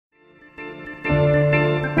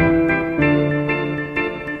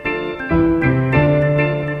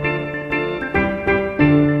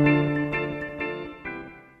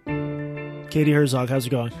Katie Herzog, how's it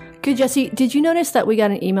going? Good, Jesse. Did you notice that we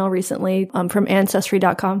got an email recently from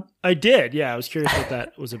Ancestry.com? I did, yeah. I was curious what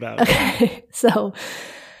that was about. Okay, so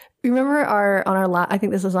remember I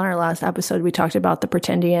think this was on our last episode, we talked about the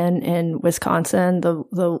pretendian in Wisconsin,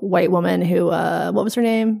 the white woman who, what was her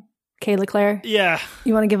name? Kay LeClaire? Yeah.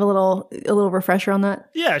 You want to give a little refresher on that?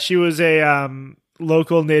 Yeah, she was a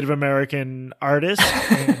local Native American artist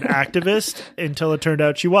and activist until it turned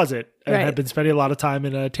out she wasn't and had been spending a lot of time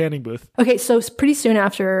in a tanning booth. Okay, so pretty soon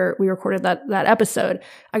after we recorded that episode,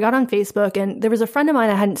 I got on Facebook and there was a friend of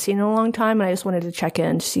mine I hadn't seen in a long time and I just wanted to check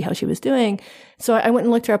in to see how she was doing. So I went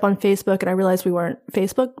and looked her up on Facebook and I realized we weren't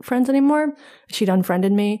Facebook friends anymore. She'd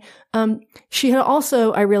unfriended me. She had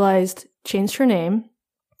also, I realized, changed her name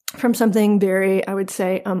from something very, I would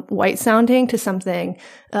say, white sounding to something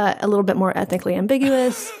a little bit more ethnically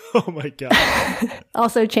ambiguous. Oh my God.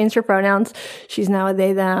 Also changed her pronouns. She's now a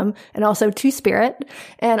they, them, and also two-spirit.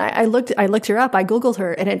 And I looked her up. I Googled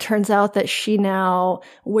her, and it turns out that she now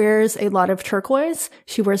wears a lot of turquoise.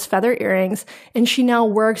 She wears feather earrings, and she now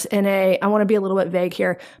works in I want to be a little bit vague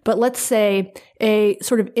here, but let's say a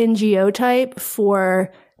sort of NGO type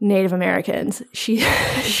for Native Americans. She now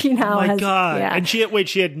has. Oh my God. Yeah. And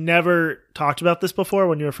she had never talked about this before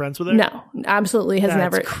when you were friends with her? No, absolutely has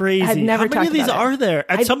never. That's crazy. Had never How many of these are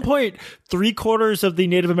there? At some point, 3/4 of the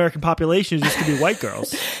Native American population is just going to be white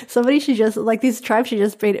girls. Somebody should just, like these tribes should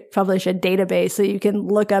just publish a database so you can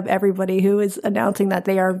look up everybody who is announcing that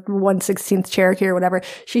they are 1/16th Cherokee or whatever.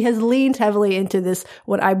 She has leaned heavily into this,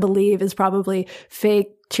 what I believe is probably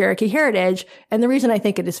fake Cherokee heritage. And the reason I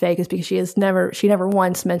think it is fake is because she never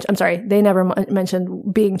once mentioned, they never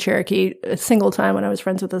mentioned being Cherokee a single time when I was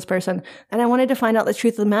friends with this person. And I wanted to find out the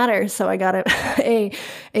truth of the matter. So I got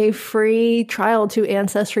a free trial to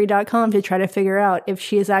Ancestry.com to try to figure out if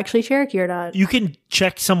she is actually Cherokee or not. You can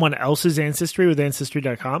check someone else's ancestry with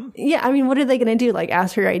Ancestry.com? Yeah. I mean, what are they going to do? Like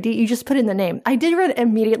ask for your ID? You just put in the name. I did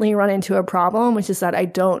immediately run into a problem, which is that I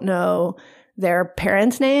don't know their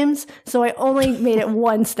parents' names, so I only made it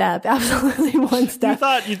one step, absolutely one step.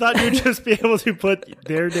 You thought you'd just be able to put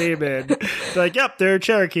their name in, like, yep, they're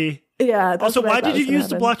Cherokee. Yeah. Also, why did you use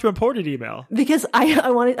the blocked reported email? Because I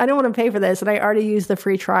don't want to pay for this, and I already used the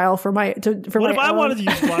free trial for my. What if I wanted to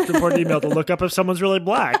use the blocked reported email to look up if someone's really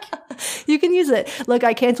black? You can use it. Look,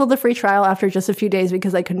 I canceled the free trial after just a few days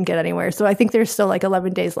because I couldn't get anywhere. So I think there's still like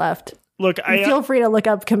 11 days left. Look, feel free to look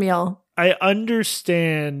up Camille. I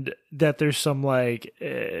understand that there's some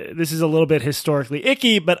this is a little bit historically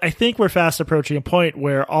icky, but I think we're fast approaching a point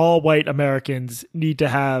where all white Americans need to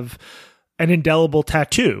have an indelible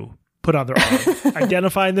tattoo put on their arm,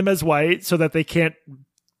 identifying them as white so that they can't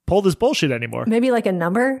pull this bullshit anymore. Maybe like a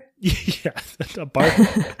number? Yeah, a bar.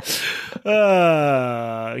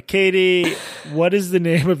 Katie, what is the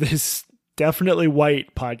name of this definitely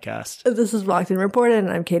white podcast? This is Blocked and Reported,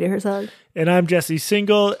 and I'm Katie Herzog. And I'm Jesse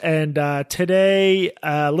Single. And today,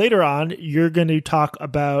 later on, you're going to talk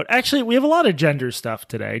about... Actually, we have a lot of gender stuff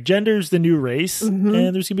today. Gender's the new race, and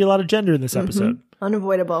there's going to be a lot of gender in this episode.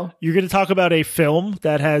 Unavoidable. You're going to talk about a film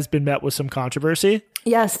that has been met with some controversy.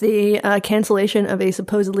 Yes, the cancellation of a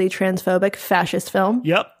supposedly transphobic fascist film.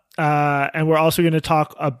 Yep. And we're also going to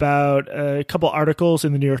talk about a couple articles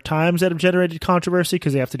in the New York Times that have generated controversy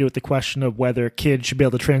because they have to do with the question of whether kids should be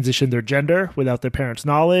able to transition their gender without their parents'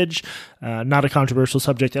 knowledge. Not a controversial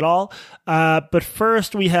subject at all. But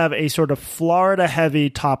first, we have a sort of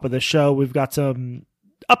Florida-heavy top of the show. We've got some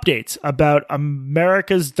updates about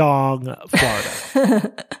America's Dong,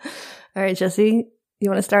 Florida. All right, Jesse, you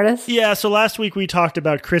want to start us? Yeah, so last week we talked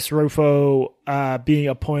about Chris Rufo being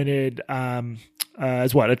appointed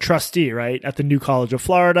as a trustee, right, at the new College of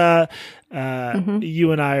Florida.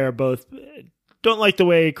 You and I are both don't like the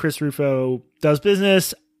way Chris Rufo does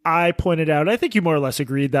business. I pointed out, I think you more or less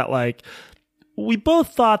agreed that we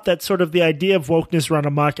both thought that sort of the idea of wokeness run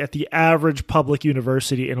amok at the average public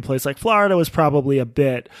university in a place like Florida was probably a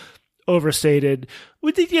bit overstated.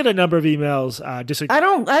 We did get a number of emails disagreeing.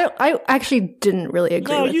 I actually didn't really agree with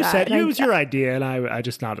that. No, you said it was your idea, and I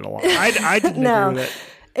just nodded along. I didn't agree with it.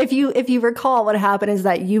 If you recall, what happened is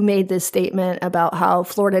that you made this statement about how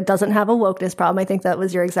Florida doesn't have a wokeness problem. I think that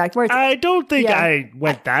was your exact words. I don't think I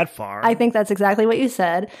went that far. I think that's exactly what you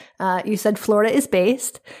said. You said Florida is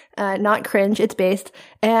based, not cringe, it's based.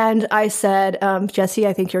 And I said, Jesse,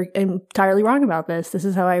 I think you're entirely wrong about this. This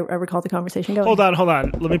is how I recall the conversation going. Hold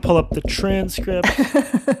on. Let me pull up the transcript.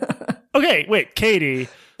 Okay, wait, Katie,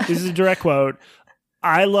 this is a direct quote.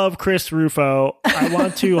 I love Chris Rufo. I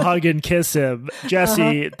want to hug and kiss him.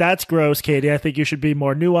 Jesse, that's gross, Katie. I think you should be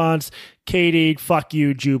more nuanced. Katie, fuck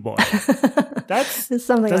you, Jew boy. That's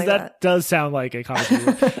something like that. Does sound like a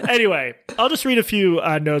comment. Anyway, I'll just read a few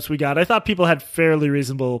notes we got. I thought people had fairly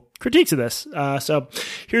reasonable critiques of this. So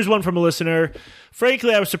here's one from a listener.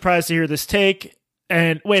 Frankly, I was surprised to hear this take.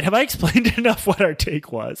 And wait, have I explained enough what our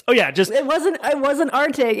take was? Oh yeah, just it wasn't our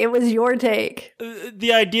take. It was your take.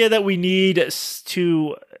 The idea that we need a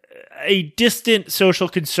distant social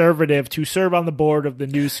conservative to serve on the board of the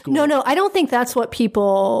new school. No, I don't think that's what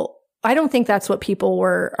people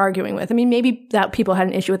were arguing with. I mean, maybe that people had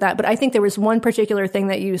an issue with that, but I think there was one particular thing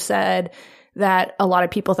that you said that a lot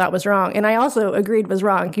of people thought was wrong. And I also agreed was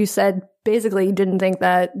wrong. You said basically you didn't think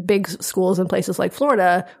that big schools in places like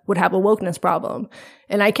Florida would have a wokeness problem.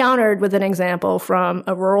 And I countered with an example from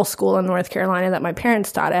a rural school in North Carolina that my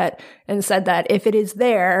parents taught at and said that if it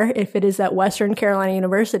is at Western Carolina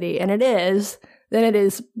University, and it is, then it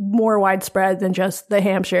is more widespread than just the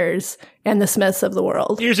Hampshires and the Smiths of the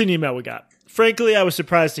world. Here's an email we got. Frankly, I was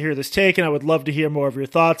surprised to hear this take, and I would love to hear more of your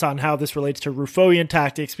thoughts on how this relates to Rufoian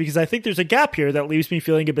tactics, because I think there's a gap here that leaves me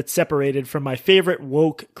feeling a bit separated from my favorite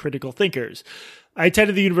woke critical thinkers. I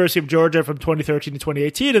attended the University of Georgia from 2013 to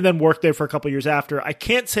 2018 and then worked there for a couple years after. I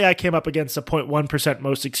can't say I came up against the 0.1%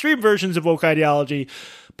 most extreme versions of woke ideology,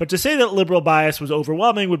 but to say that liberal bias was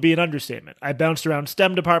overwhelming would be an understatement. I bounced around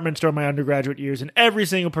STEM departments during my undergraduate years, and every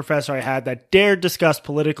single professor I had that dared discuss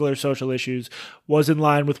political or social issues was in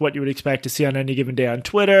line with what you would expect to see on any given day on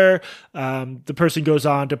Twitter. The person goes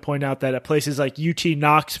on to point out that at places like UT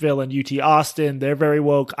Knoxville and UT Austin, they're very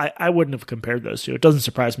woke. I wouldn't have compared those two. It doesn't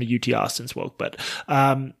surprise me UT Austin's woke, but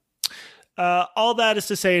all that is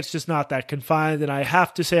to say it's just not that confined, and I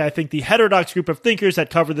have to say I think the heterodox group of thinkers that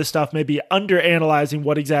cover this stuff may be under-analyzing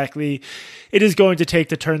what exactly it is going to take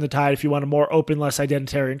to turn the tide if you want a more open, less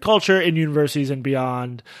identitarian culture in universities and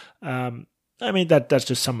beyond. I mean, that's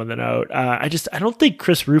just some of the note. I don't think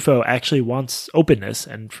Chris Rufo actually wants openness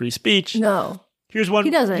and free speech. No. Here's one. He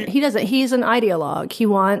doesn't. He's an ideologue. He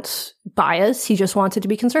wants bias. He just wants it to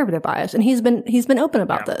be conservative bias. And he's been open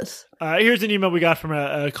about this. Here's an email we got from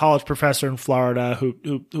a college professor in Florida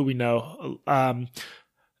who we know.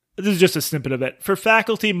 This is just a snippet of it. For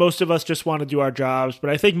faculty, most of us just want to do our jobs, but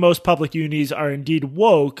I think most public unis are indeed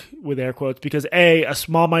woke, with air quotes, because a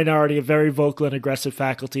small minority of very vocal and aggressive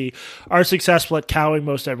faculty are successful at cowing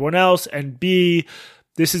most everyone else, and B,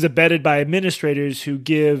 this is abetted by administrators who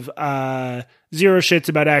give zero shits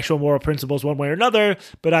about actual moral principles one way or another,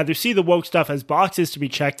 but either see the woke stuff as boxes to be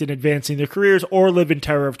checked in advancing their careers or live in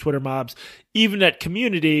terror of Twitter mobs. Even at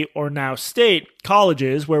community, or now state,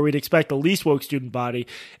 colleges, where we'd expect the least woke student body,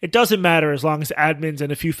 it doesn't matter as long as admins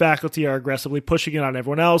and a few faculty are aggressively pushing it on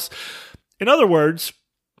everyone else. In other words,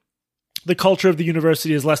 the culture of the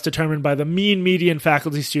university is less determined by the mean median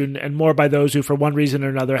faculty student and more by those who, for one reason or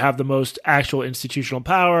another, have the most actual institutional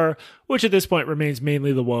power, which at this point remains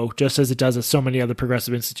mainly the woke, just as it does at so many other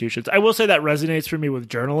progressive institutions. I will say that resonates for me with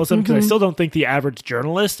journalism, because I still don't think the average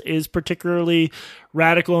journalist is particularly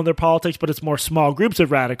radical in their politics, but it's more small groups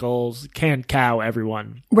of radicals can cow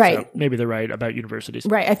everyone. Right. So maybe they're right about universities.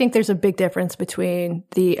 Right. I think there's a big difference between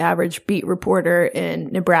the average beat reporter in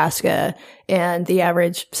Nebraska and the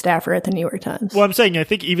average staffer at the New York Times. Well, I'm saying I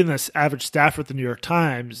think even this average staffer at the New York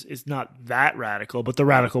Times is not that radical, but the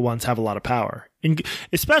radical ones have a lot of power.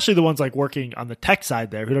 Especially the ones like working on the tech side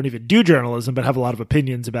there who don't even do journalism but have a lot of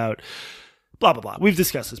opinions about blah, blah, blah. We've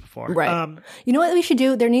discussed this before. Right. You know what we should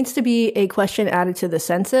do? There needs to be a question added to the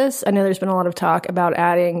census. I know there's been a lot of talk about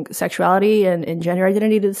adding sexuality and gender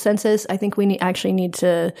identity to the census. I think we actually need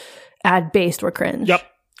to add based or cringe. Yep.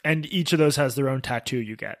 And each of those has their own tattoo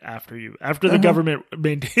you get after the government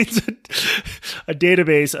maintains a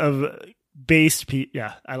database of based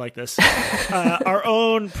yeah, I like this. Our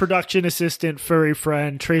own production assistant, furry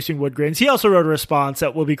friend, Tracy Woodgrains, he also wrote a response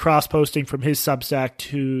that will be cross-posting from his Substack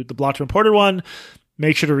to the Blocked and Reported one.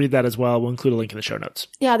 Make sure to read that as well. We'll include a link in the show notes.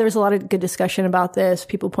 Yeah, there was a lot of good discussion about this,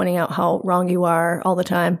 people pointing out how wrong you are all the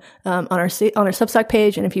time on our Substack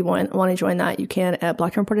page. And if you want to join that, you can at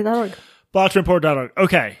blockedandreported.org. Blockedandreported.org.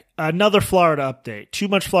 Okay, another Florida update. Too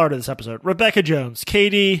much Florida this episode. Rebecca Jones.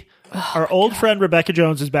 Katie, our old friend Rebecca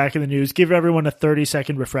Jones is back in the news. Give everyone a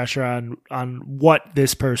 30-second refresher on what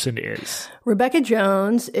this person is. Rebecca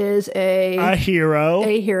Jones is a hero.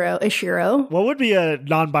 A shiro. What would be a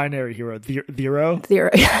non-binary hero? Zero?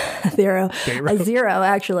 A zero,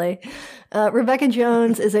 actually. Rebecca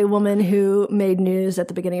Jones is a woman who made news at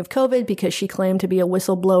the beginning of COVID because she claimed to be a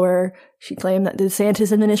whistleblower. She claimed that the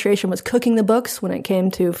DeSantis administration was cooking the books when it came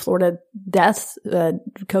to Florida deaths,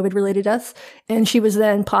 COVID-related deaths. And she was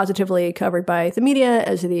then positively covered by the media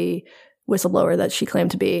as the whistleblower that she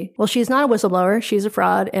claimed to be. Well, she's not a whistleblower. She's a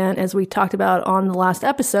fraud. And as we talked about on the last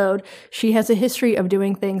episode, she has a history of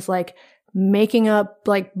doing things like making up,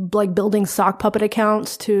 like building sock puppet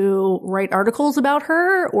accounts to write articles about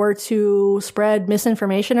her or to spread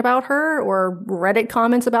misinformation about her or Reddit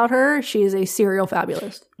comments about her. She is a serial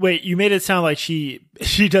fabulist. Wait, you made it sound like she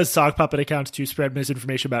does sock puppet accounts to spread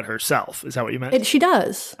misinformation about herself. Is that what you meant? She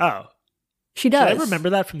does. Oh. She does. Should I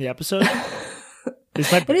remember that from the episode?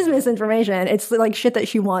 It is misinformation. It's like shit that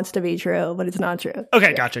she wants to be true, but it's not true.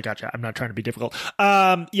 Okay, gotcha. I'm not trying to be difficult.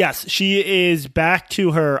 Yes, she is back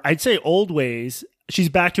to her, I'd say, old ways. She's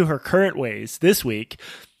back to her current ways this week.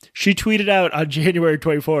 She tweeted out on January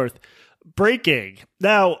 24th, breaking.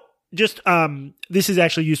 Now, just this is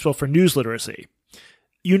actually useful for news literacy.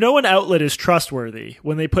 You know an outlet is trustworthy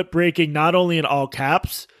when they put breaking not only in all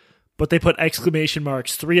caps, but they put exclamation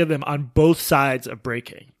marks, 3 of them, on both sides of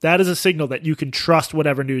breaking. That is a signal that you can trust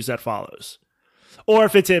whatever news that follows. Or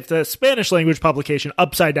if the Spanish language publication,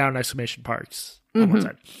 upside down exclamation marks on one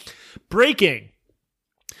side. Breaking.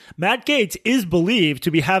 Matt Gaetz is believed to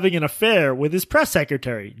be having an affair with his press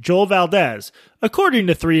secretary, Joel Valdez. According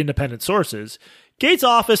to 3 independent sources, Gaetz'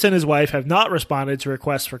 office and his wife have not responded to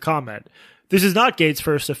requests for comment. This is not Gaetz'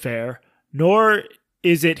 first affair, nor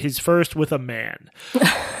is it his first with a man.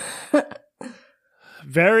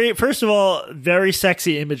 First of all, very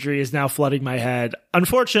sexy imagery is now flooding my head.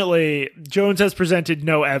 Unfortunately, Jones has presented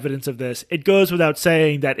no evidence of this. It goes without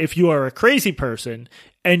saying that if you are a crazy person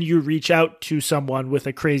and you reach out to someone with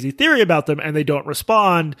a crazy theory about them and they don't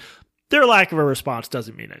respond, their lack of a response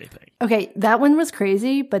doesn't mean anything. Okay, that one was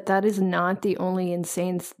crazy, but that is not the only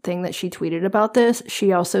insane thing that she tweeted about this.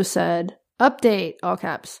 She also said, update, all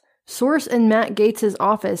caps. Source in Matt Gaetz'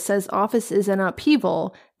 office says office is in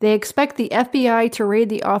upheaval. They expect the FBI to raid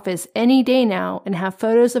the office any day now and have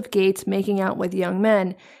photos of Gaetz making out with young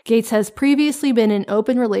men. Gaetz has previously been in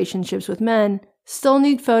open relationships with men. Still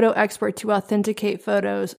need photo expert to authenticate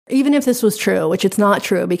photos. Even if this was true, which it's not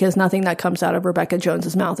true because nothing that comes out of Rebecca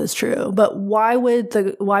Jones's mouth is true. But why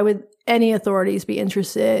would any authorities be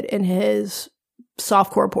interested in his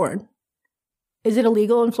softcore porn? Is it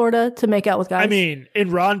illegal in Florida to make out with guys? I mean, in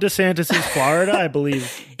Ron DeSantis' Florida, I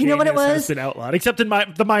believe you know what it was? Has been outlawed, except in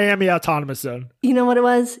the Miami Autonomous Zone. You know what it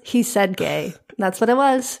was? He said gay. That's what it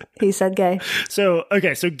was. He said gay. So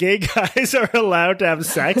gay guys are allowed to have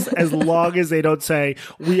sex as long as they don't say,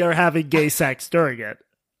 we are having gay sex during it.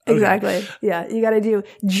 Okay. Exactly. Yeah, you got to do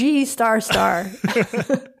G****.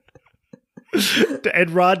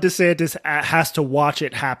 And Ron DeSantis has to watch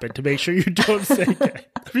it happen to make sure you don't say gay.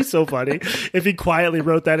 That'd be so funny if he quietly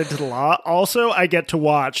wrote that into the law. Also, I get to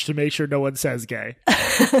watch to make sure no one says gay.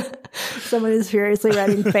 Someone is furiously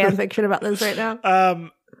writing fan fiction about this right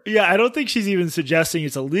now. Yeah, I don't think she's even suggesting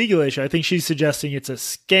it's a legal issue. I think she's suggesting it's a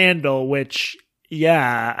scandal, which,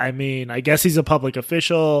 yeah, I mean, I guess he's a public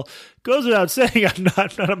official. Goes without saying, I'm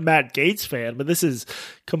not a Matt Gaetz fan, but this is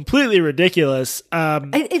completely ridiculous.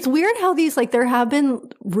 It's weird how there have been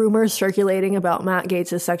rumors circulating about Matt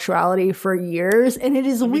Gaetz' sexuality for years, and it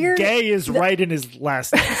is weird. Gay is right in his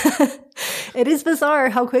last name. It is bizarre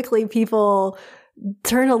how quickly people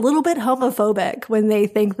turn a little bit homophobic when they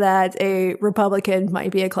think that a Republican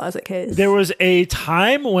might be a closet case. There was a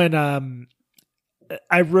time when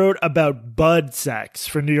I wrote about bud sex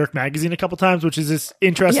for New York Magazine a couple times, which is this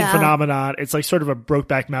interesting phenomenon. It's like sort of a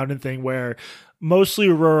Brokeback Mountain thing where mostly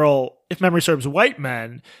rural, if memory serves, white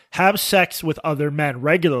men have sex with other men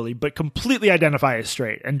regularly, but completely identify as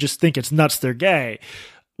straight and just think it's nuts they're gay.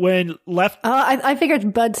 When I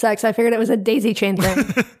figured bud sex. I figured it was a daisy chain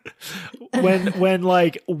thing. when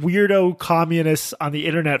like weirdo communists on the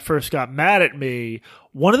internet first got mad at me,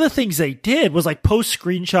 one of the things they did was like post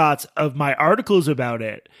screenshots of my articles about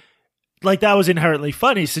it. Like that was inherently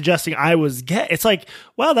funny, suggesting I was gay. It's like,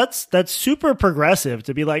 wow, that's super progressive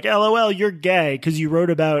to be like, LOL, you're gay because you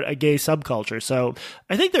wrote about a gay subculture. So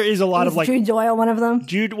I think there is a lot of like Jude Doyle, one of them.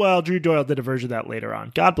 Drew Doyle did a version of that later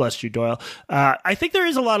on. God bless Jude Doyle. I think there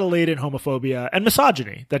is a lot of latent homophobia and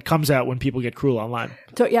misogyny that comes out when people get cruel online.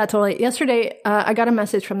 Yeah, totally. Yesterday, I got a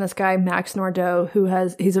message from this guy, Max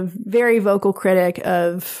Nordau, he's a very vocal critic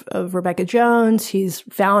of Rebecca Jones. He's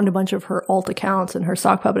found a bunch of her alt accounts and her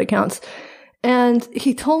sock puppet accounts. And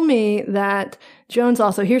he told me that Jones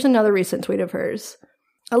also, here's another recent tweet of hers.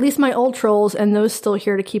 At least my old trolls and those still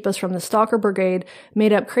here to keep us from the stalker brigade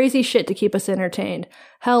made up crazy shit to keep us entertained.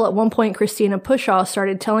 Hell, at one point, Christina Pushaw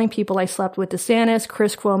started telling people I slept with DeSantis,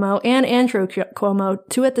 Chris Cuomo, and Andrew Cuomo,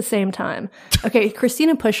 two at the same time. Okay,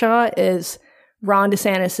 Christina Pushaw is Ron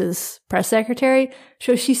DeSantis' press secretary.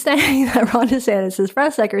 So she's saying that Ron DeSantis'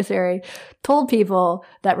 press secretary told people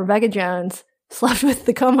that Rebecca Jones slept with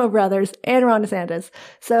the Cuomo brothers and Ron DeSantis.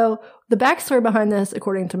 So the backstory behind this,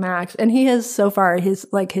 according to Max, and he has so far his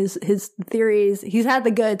theories, he's had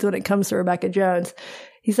the goods when it comes to Rebecca Jones.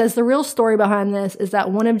 He says the real story behind this is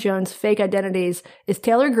that one of Jones' fake identities is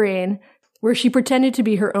Taylor Greene, where she pretended to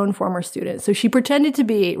be her own former student. So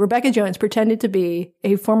Rebecca Jones pretended to be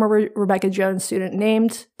a former Rebecca Jones student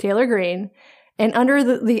named Taylor Greene. And under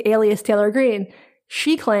the alias Taylor Greene,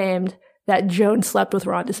 she claimed that Jones slept with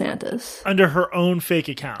Ron DeSantis. Under her own fake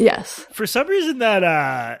account. Yes. For some reason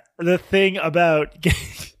that, the thing about...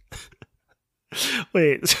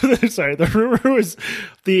 Wait, sorry, the rumor was...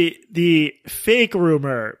 The fake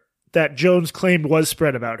rumor that Jones claimed was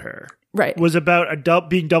spread about her. Right. Was about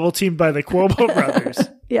being double teamed by the Cuomo brothers.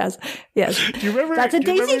 Yes. Do you remember? That's a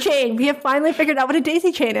daisy chain. We have finally figured out what a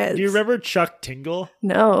daisy chain is. Do you remember Chuck Tingle?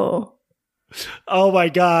 No. Oh my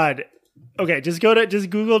God. Okay, just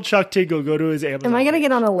Google Chuck Tingle, go to his Amazon. Am I going to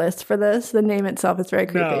get on a list for this? The name itself is very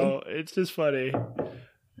creepy. No, it's just funny.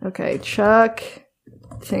 Okay, Chuck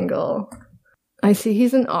Tingle. I see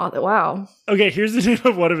he's an author. Wow. Okay, here's the name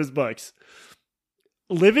of one of his books.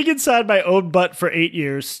 Living inside my own butt for 8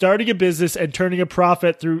 years, starting a business and turning a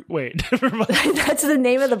profit through... Wait, never mind. That's the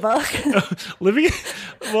name of the book?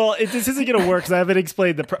 This isn't going to work because I haven't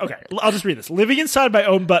explained okay, I'll just read this. Living inside my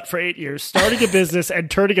own butt for 8 years, starting a business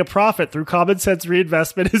and turning a profit through common sense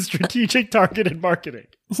reinvestment in strategic targeted marketing.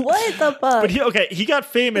 What the fuck? But he got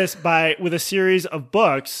famous with a series of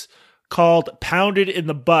books called Pounded in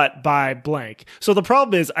the Butt by blank. So the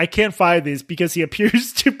problem is I can't find these because he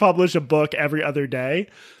appears to publish a book every other day.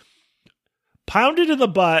 Pounded in the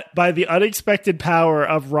Butt by the Unexpected Power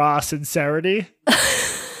of Raw Sincerity.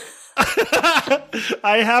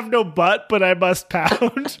 I have no butt, but I must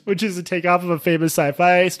pound, which is a takeoff of a famous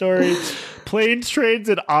sci-fi story. Planes, Trains,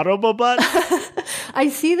 and Automobutt. I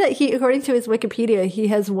see that according to his Wikipedia, he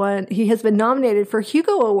has been nominated for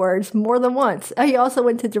Hugo Awards more than once. He also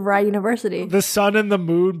went to DeVry University. The Sun and the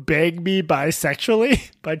Moon Beg Me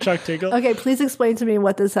Bisexually by Chuck Tingle. Okay, please explain to me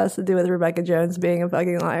what this has to do with Rebecca Jones being a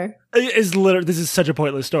fucking liar. This is such a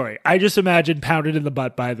pointless story. I just imagine Pounded in the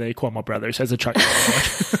Butt by the Cuomo brothers as a Chuck Tingle.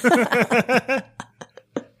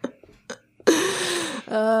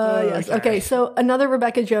 Yes. Okay. So another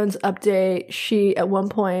Rebecca Jones update. She, at one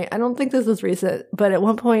point, I don't think this was recent, but at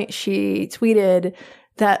one point she tweeted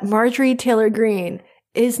that Marjorie Taylor Greene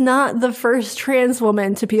is not the first trans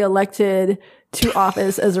woman to be elected to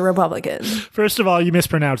office as a Republican. First of all, you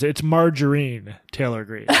mispronounced it. It's Margarine Taylor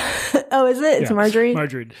Greene. Oh, is it? It's Marjorie?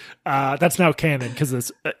 Margarine. That's now canon because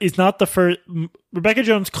this is not the first. Rebecca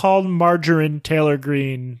Jones called Margarine Taylor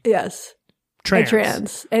Greene. Yes.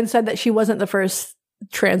 Trans. And said that she wasn't the first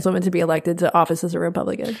trans woman to be elected to office as a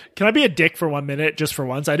Republican. Can I be a dick for 1 minute, just for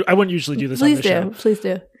once? I wouldn't usually do this on the show. Please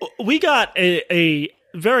do. We got a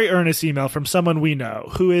very earnest email from someone we know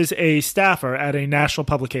who is a staffer at a national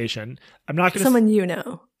publication. I'm not going to... Someone you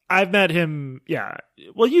know. I've met him, yeah.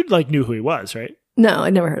 Well, you knew who he was, right? No, I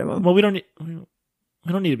never heard of him. Well, we don't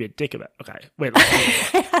need to be a dick about it. Okay, wait.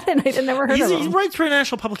 I never heard of him. He writes for a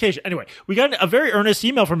national publication. Anyway, we got a very earnest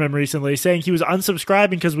email from him recently saying he was unsubscribing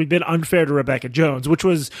because we'd been unfair to Rebecca Jones,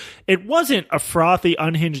 it wasn't a frothy,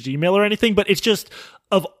 unhinged email or anything, but it's just,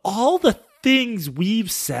 of all the things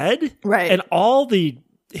we've said, right, and all the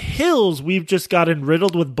hills we've just gotten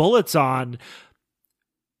riddled with bullets on,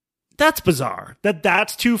 that's bizarre.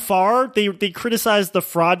 That's too far. They criticize the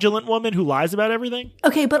fraudulent woman who lies about everything.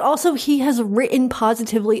 Okay, but also he has written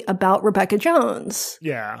positively about Rebecca Jones.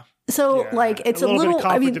 Yeah. So, it's a little bit of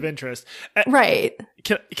conflict of interest. Right.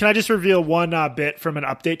 Can I just reveal one bit from an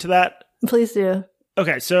update to that? Please do.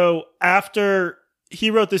 Okay, so after he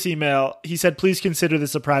wrote this email, he said, please consider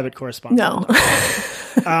this a private correspondence. No.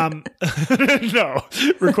 No.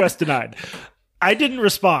 Request denied. I didn't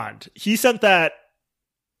respond. He sent that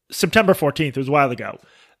September 14th. It was a while ago.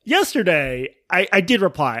 Yesterday, I did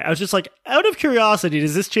reply. I was just like, out of curiosity,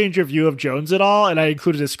 does this change your view of Jones at all? And I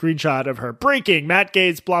included a screenshot of her breaking, Matt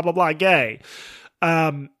Gaetz, blah, blah, blah, gay.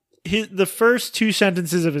 The first two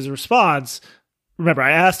sentences of his response, remember,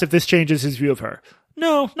 I asked if this changes his view of her.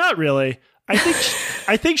 No, not really.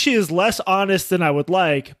 I think she is less honest than I would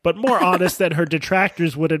like, but more honest than her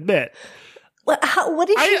detractors would admit. What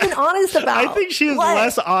is she even honest about? I think she is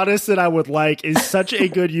less honest than I would like is such a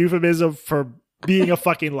good euphemism for being a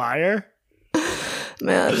fucking liar.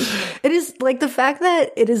 Man, it is like the fact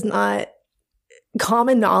that it is not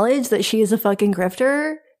common knowledge that she is a fucking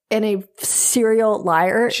grifter and a serial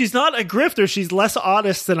liar. She's not a grifter. She's less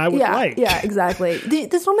honest than I would like. Yeah, exactly.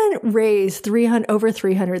 This woman raised over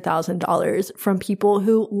 $300,000 from people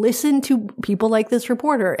who listened to people like this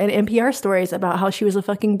reporter and NPR stories about how she was a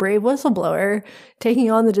fucking brave whistleblower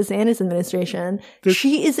taking on the DeSantis administration.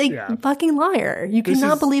 She is a fucking liar. You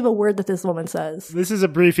cannot believe a word that this woman says. This is a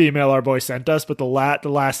brief email our boy sent us, but the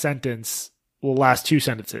last sentence, last two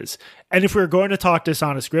sentences. And if we're going to talk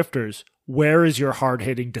dishonest grifters, where is your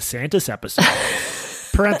hard-hitting DeSantis episode?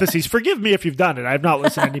 Parentheses, forgive me if you've done it. I have not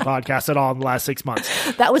listened to any podcasts at all in the last 6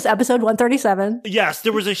 months. That was episode 137. Yes,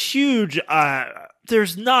 there was a huge,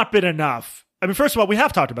 there's not been enough. I mean, first of all, we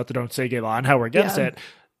have talked about the Don't Say Gay law and how we're against it.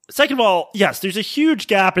 Second of all, yes, there's a huge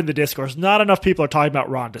gap in the discourse. Not enough people are talking about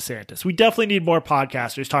Ron DeSantis. We definitely need more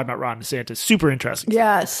podcasters talking about Ron DeSantis. Super interesting.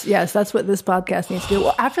 Yes, that's what this podcast needs to do.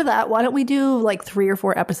 Well, after that, why don't we do like 3 or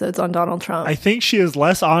 4 episodes on Donald Trump? I think she is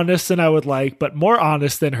less honest than I would like, but more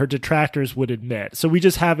honest than her detractors would admit. So we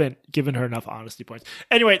just haven't given her enough honesty points.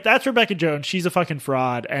 Anyway, that's Rebecca Jones. She's a fucking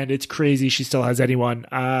fraud, and it's crazy she still has anyone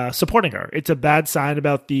supporting her. It's a bad sign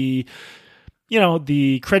about the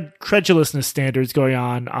credulousness standards going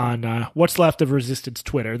on what's left of Resistance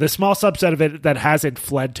Twitter, the small subset of it that hasn't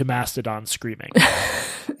fled to Mastodon screaming.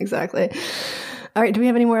 Exactly. All right, do we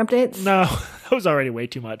have any more updates? No, that was already way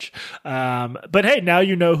too much. But hey, now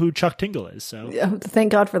you know who Chuck Tingle is. So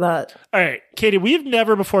thank God for that. All right, Katie, we've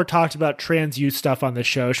never before talked about trans youth stuff on this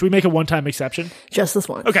show. Should we make a one-time exception? Just this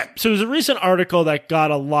one. Okay, so there's a recent article that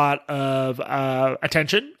got a lot of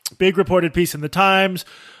attention. Big reported piece in the Times.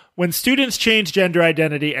 When students change gender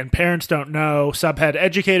identity and parents don't know, subhead,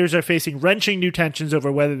 educators are facing wrenching new tensions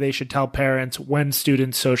over whether they should tell parents when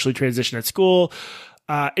students socially transition at school.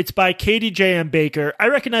 It's by Katie J.M. Baker. I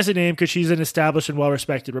recognize the name because she's an established and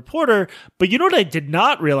well-respected reporter, but you know what I did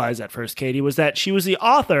not realize at first, Katie, was that she was the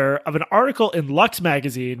author of an article in Lux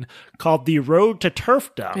magazine called The Road to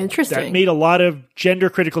Turfdom. Interesting. That made a lot of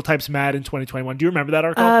gender-critical types mad in 2021. Do you remember that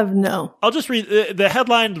article? No. I'll just read the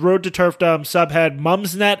headline, The Road to Turfdom, subhead,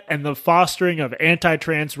 Mumsnet and the Fostering of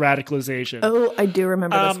Anti-Trans Radicalization. Oh, I do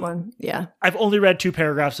remember this one. Yeah. I've only read 2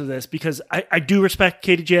 paragraphs of this because I do respect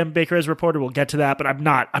Katie J.M. Baker as a reporter. We'll get to that, but I'm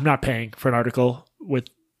not paying for an article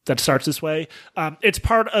that starts this way. It's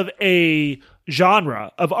part of a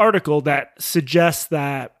genre of article that suggests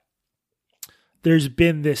that there's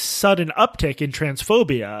been this sudden uptick in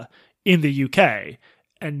transphobia in the UK,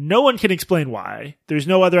 and no one can explain why. There's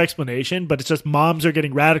no other explanation, but it's just moms are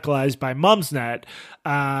getting radicalized by Mumsnet.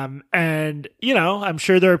 And, I'm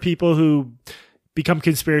sure there are people who become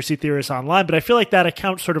conspiracy theorists online, but I feel like that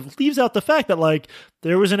account sort of leaves out the fact that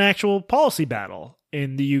there was an actual policy battle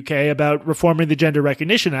in the UK about reforming the Gender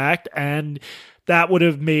Recognition Act, and that would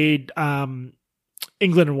have made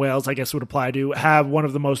England and Wales, I guess would apply to, have one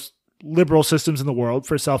of the most liberal systems in the world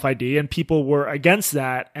for self-ID, and people were against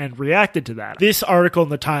that and reacted to that. This article in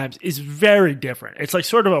the Times is very different. It's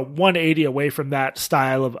sort of a 180 away from that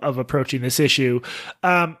style of approaching this issue.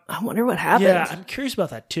 I wonder what happened. Yeah, I'm curious about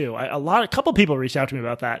that too. A couple people reached out to me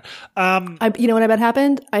about that. You know what I bet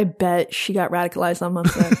happened? I bet she got radicalized on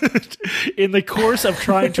Mumsnet. In the course of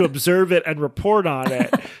trying to observe it and report on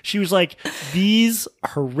it, she was like, these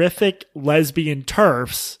horrific lesbian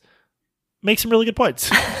TERFs make some really good points.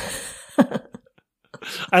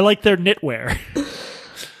 I like their knitwear.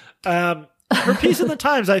 Her piece in the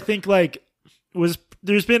Times, I think,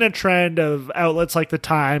 there's been a trend of outlets like the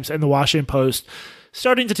Times and the Washington Post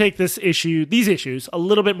starting to take these issues a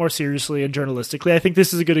little bit more seriously and journalistically. I think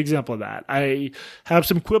this is a good example of that. I have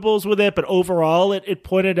some quibbles with it, but overall, it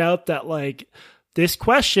pointed out that this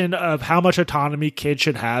question of how much autonomy kids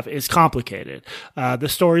should have is complicated. The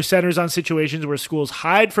story centers on situations where schools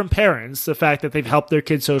hide from parents the fact that they've helped their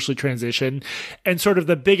kids socially transition. And sort of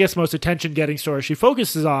the biggest, most attention-getting story she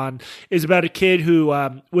focuses on is about a kid who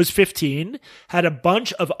was 15, had a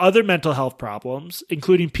bunch of other mental health problems,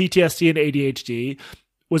 including PTSD and ADHD,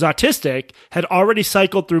 was autistic, had already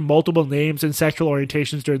cycled through multiple names and sexual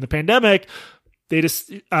orientations during the pandemic. He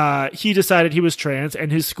decided he was trans,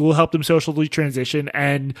 and his school helped him socially transition,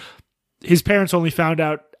 and his parents only found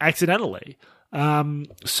out accidentally.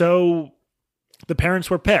 So the parents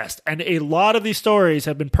were pissed. And a lot of these stories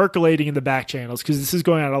have been percolating in the back channels because this is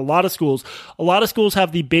going on at a lot of schools. A lot of schools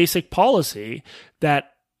have the basic policy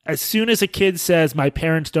that as soon as a kid says, my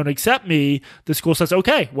parents don't accept me, the school says,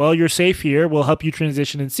 okay, well, you're safe here. We'll help you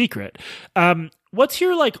transition in secret. What's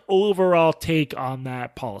your overall take on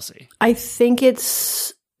that policy? I think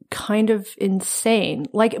it's kind of insane.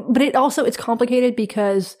 But it's complicated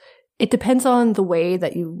because it depends on the way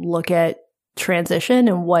that you look at transition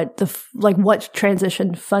and what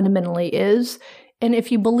transition fundamentally is. And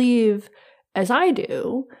if you believe, as I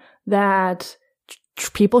do, that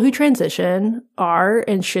people who transition are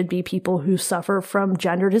and should be people who suffer from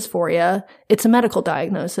gender dysphoria, it's a medical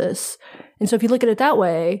diagnosis. And so if you look at it that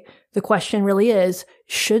way, the question really is,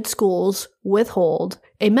 should schools withhold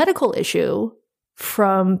a medical issue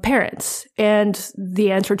from parents? And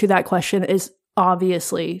the answer to that question is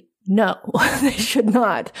obviously no, they should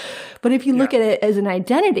not. But if you look at it as an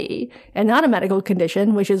identity and not a medical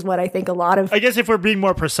condition, which is what I think a lot of... I guess if we're being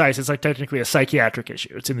more precise, it's like technically a psychiatric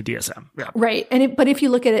issue. It's in the DSM. Yeah. Right. But if you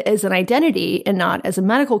look at it as an identity and not as a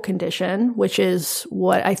medical condition, which is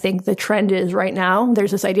what I think the trend is right now,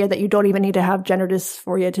 there's this idea that you don't even need to have gender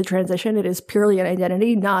dysphoria to transition. It is purely an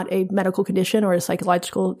identity, not a medical condition or a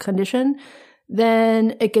psychological condition.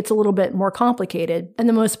 Then it gets a little bit more complicated. And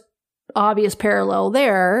the most obvious parallel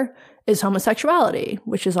there is homosexuality,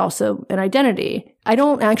 which is also an identity. I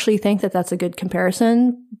don't actually think that that's a good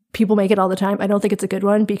comparison. People make it all the time. I don't think it's a good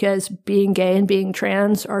one because being gay and being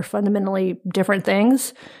trans are fundamentally different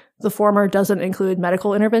things. The former doesn't include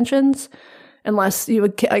medical interventions unless you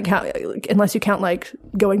count like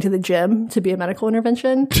going to the gym to be a medical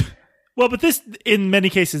intervention. Well, but this, in many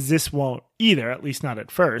cases, this won't either, at least not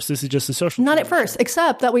at first. This is just a social Not transition. at first,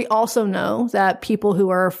 except that we also know that people who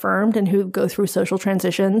are affirmed and who go through social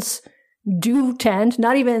transitions do tend,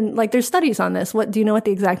 not even, like there's studies on this. Do you know what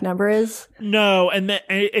the exact number is? No, and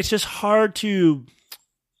it's just hard to,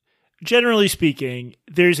 generally speaking,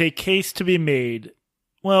 there's a case to be made.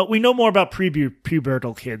 Well, we know more about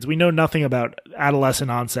prepubertal kids. We know nothing about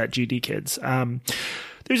adolescent onset GD kids.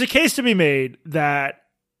 There's a case to be made that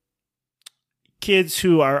kids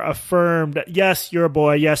who are affirmed, yes, you're a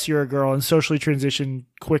boy, yes, you're a girl, and socially transition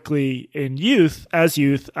quickly in youth,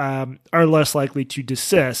 are less likely to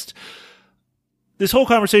desist. This whole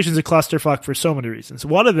conversation is a clusterfuck for so many reasons.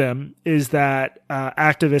 One of them is that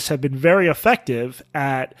activists have been very effective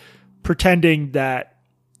at pretending that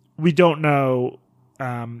we don't know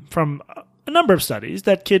from a number of studies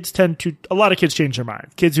that a lot of kids change their mind.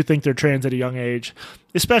 Kids who think they're trans at a young age,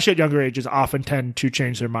 especially at younger ages, often tend to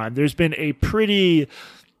change their mind. There's been a pretty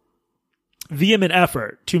vehement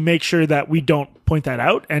effort to make sure that we don't point that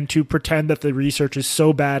out and to pretend that the research is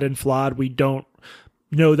so bad and flawed we don't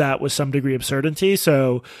know that with some degree of certainty.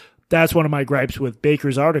 So that's one of my gripes with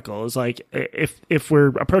Baker's article is like, if we're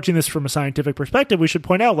approaching this from a scientific perspective, we should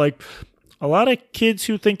point out like a lot of kids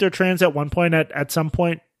who think they're trans at one point at some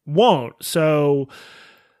point won't. So,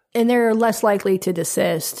 and they're less likely to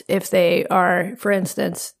desist if they are, for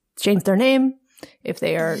instance, change their name, if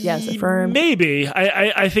they are, affirmed. Maybe.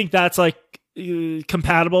 I think that's like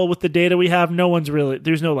compatible with the data we have.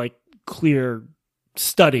 There's no like clear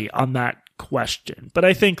study on that question. But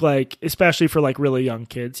I think like, especially for like really young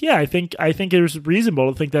kids, I think it is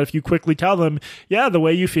reasonable to think that if you quickly tell them, the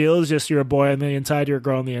way you feel is just you're a boy on the inside, you're a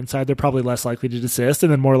girl on the inside, they're probably less likely to desist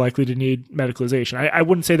and then more likely to need medicalization. I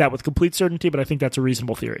wouldn't say that with complete certainty, but I think that's a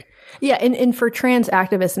reasonable theory. Yeah. And for trans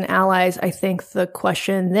activists and allies, I think the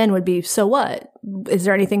question then would be, so what? Is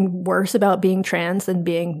there anything worse about being trans than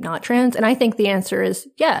being not trans? And I think the answer is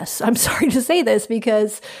yes. I'm sorry to say this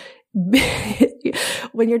because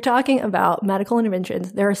when you're talking about medical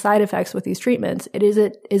interventions, there are side effects with these treatments. Is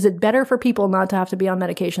it better for people not to have to be on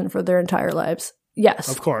medication for their entire lives? Yes.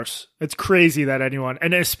 Of course. It's crazy that anyone,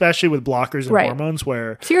 and especially with blockers and hormones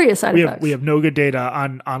where serious side effects. We have no good data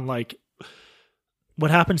on like what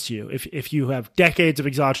happens to you if you have decades of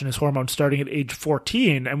exogenous hormones starting at age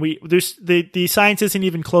 14. And the science isn't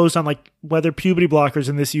even closed on like whether puberty blockers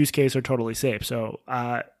in this use case are totally safe. So,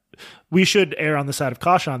 we should err on the side of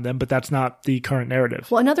caution on them, but that's not the current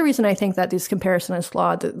narrative. Well, another reason I think that this comparison is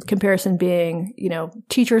flawed, the comparison being,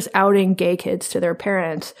 teachers outing gay kids to their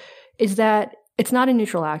parents, is that it's not a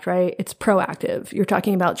neutral act, right? It's proactive. You're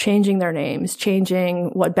talking about changing their names, changing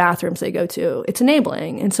what bathrooms they go to. It's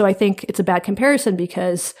enabling. And so I think it's a bad comparison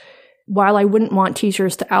because while I wouldn't want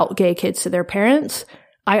teachers to out gay kids to their parents,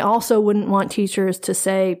 I also wouldn't want teachers to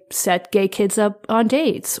say, set gay kids up on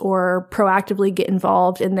dates or proactively get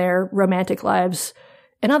involved in their romantic lives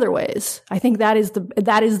in other ways. I think that is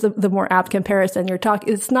the more apt comparison.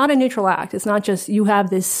 It's not a neutral act. It's not just you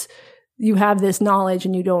have this knowledge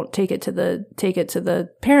and you don't take it to the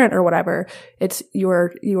parent or whatever. It's you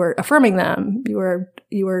are affirming them.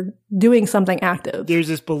 You are doing something active. There's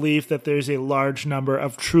this belief that there's a large number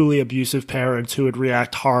of truly abusive parents who would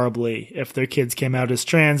react horribly if their kids came out as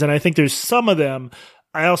trans. And I think there's some of them.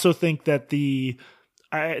 I also think that the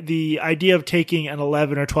idea of taking an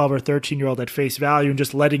 11 or 12 or 13-year-old at face value and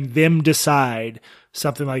just letting them decide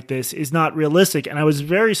something like this is not realistic. And I was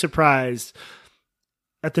very surprised.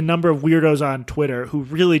 at the number of weirdos on Twitter who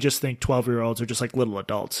really just think 12-year-olds are just like little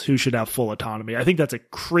adults who should have full autonomy. I think that's a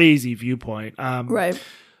crazy viewpoint. Right.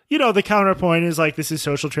 The counterpoint is like, this is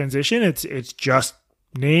social transition. It's just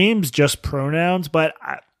names, just pronouns. But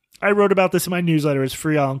I wrote about this in my newsletter. It's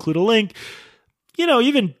free. I'll include a link.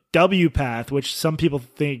 Even WPATH, which some people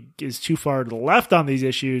think is too far to the left on these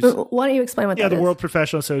issues. Why don't you explain what that is? Yeah, the World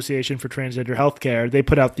Professional Association for Transgender Healthcare. They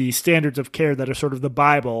put out the standards of care that are sort of the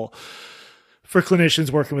Bible for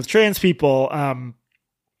clinicians working with trans people.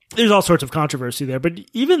 There's all sorts of controversy there, but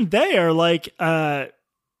even they are like, they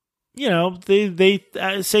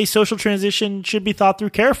say social transition should be thought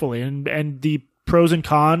through carefully, and the pros and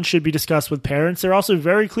cons should be discussed with parents. They're also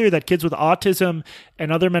very clear that kids with autism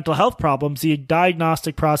and other mental health problems, the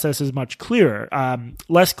diagnostic process is much clearer,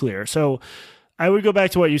 less clear. So I would go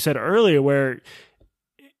back to what you said earlier, where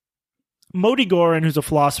Modi Goran, who's a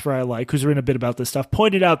philosopher I like, who's written a bit about this stuff,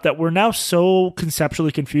 pointed out that we're now so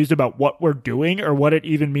conceptually confused about what we're doing or what it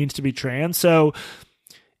even means to be trans. So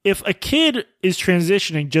if a kid is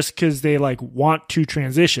transitioning just because they want to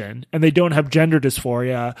transition and they don't have gender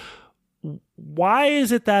dysphoria, why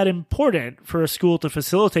is it that important for a school to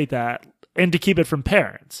facilitate that and to keep it from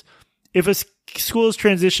parents? If a school is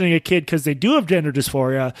transitioning a kid because they do have gender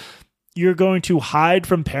dysphoria, you're going to hide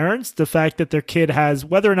from parents the fact that their kid has,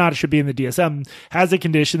 whether or not it should be in the DSM, has a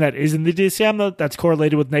condition that is in the DSM that's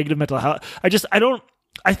correlated with negative mental health.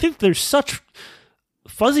 I think there's such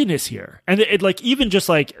fuzziness here. And even just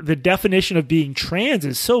the definition of being trans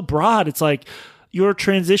is so broad. It's like you're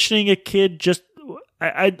transitioning a kid just,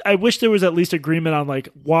 I wish there was at least agreement on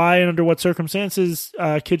why and under what circumstances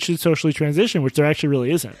kids should socially transition, which there actually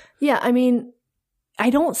really isn't. Yeah, I mean, I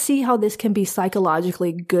don't see how this can be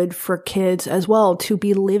psychologically good for kids as well to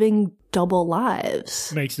be living double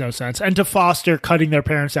lives. Makes no sense. And to foster cutting their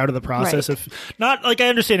parents out of the process. Right. If not, I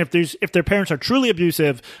understand if their parents are truly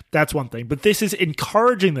abusive, that's one thing. But this is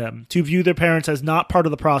encouraging them to view their parents as not part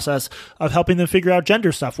of the process of helping them figure out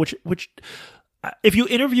gender stuff, which if you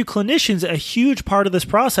interview clinicians, a huge part of this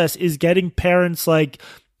process is getting parents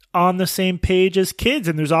on the same page as kids.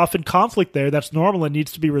 And there's often conflict there that's normal and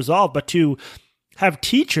needs to be resolved. But to have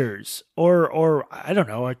teachers or I don't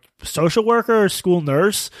know, a social worker or school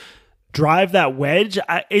nurse drive that wedge,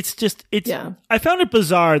 I found it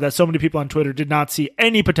bizarre that so many people on Twitter did not see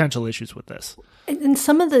any potential issues with this. And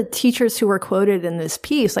some of the teachers who were quoted in this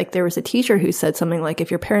piece, there was a teacher who said something like,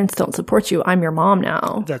 if your parents don't support you, I'm your mom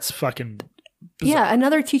now. That's fucking bizarre. Yeah,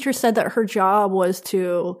 another teacher said that her job was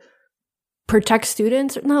to protect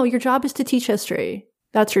students. No, your job is to teach history.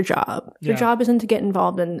 That's your job. Your job isn't to get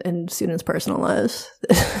involved in students' personal lives.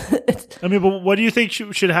 I mean, but what do you think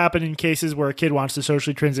should happen in cases where a kid wants to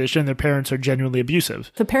socially transition and their parents are genuinely abusive?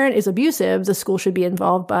 If the parent is abusive, the school should be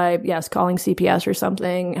involved by, calling CPS or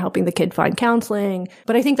something, helping the kid find counseling.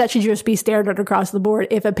 But I think that should just be standard across the board.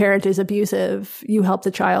 If a parent is abusive, you help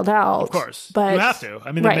the child out. Of course. But you have to.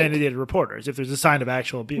 I mean, they're mandated reporters if there's a sign of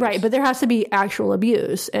actual abuse. Right, but there has to be actual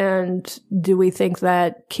abuse. And do we think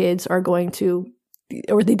that kids are going to,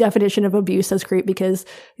 or the definition of abuse as creep because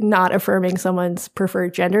not affirming someone's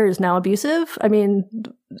preferred gender is now abusive? I mean,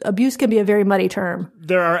 abuse can be a very muddy term.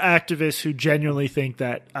 There are activists who genuinely think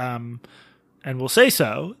that, and will say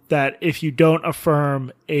so, that if you don't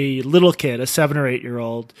affirm a little kid, a 7 or 8 year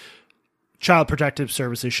old, Child Protective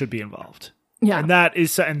Services should be involved. Yeah.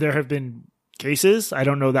 And there have been cases, I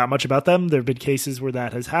don't know that much about them. There have been cases where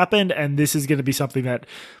that has happened. And this is going to be something that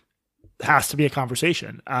has to be a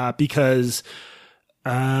conversation, because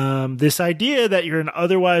this idea that you're an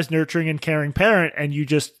otherwise nurturing and caring parent and you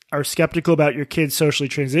just are skeptical about your kids socially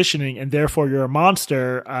transitioning and therefore you're a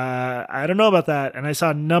monster. I don't know about that. And I saw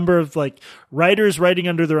a number of writers writing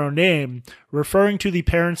under their own name, referring to the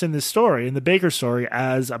parents in this story, in the Baker story,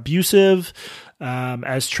 as abusive,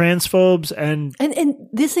 as transphobes. And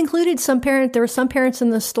this included there were some parents in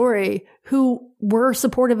the story who were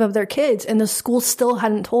supportive of their kids and the school still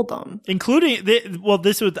hadn't told them. Including,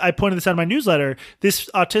 I pointed this out in my newsletter, this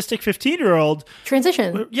autistic 15-year-old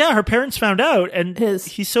transition. Yeah, her parents found out and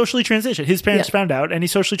he socially transitioned. His parents found out and he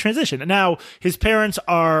socially transitioned. And now his parents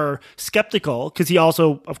are skeptical because he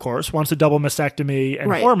also, of course, wants a double mastectomy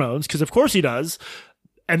and hormones, because of course he does.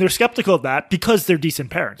 And they're skeptical of that because they're decent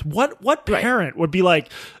parents. What parent would be like,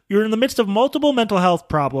 you're in the midst of multiple mental health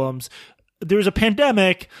problems, there's a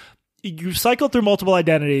pandemic, you cycled through multiple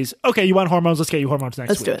identities. Okay, you want hormones? Let's get you hormones next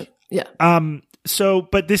week. Let's do it. Yeah.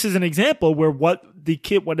 But this is an example where what the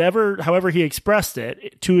kid, however he expressed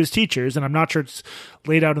it to his teachers, and I'm not sure it's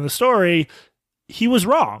laid out in the story, he was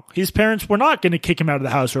wrong. His parents were not going to kick him out of the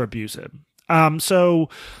house or abuse him. So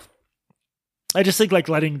I just think like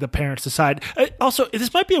letting the parents decide. Also,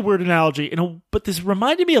 this might be a weird analogy, but this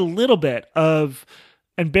reminded me a little bit of,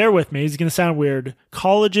 and bear with me, it's going to sound weird,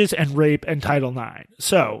 colleges and rape and Title IX.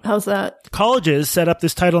 So how's that? Colleges set up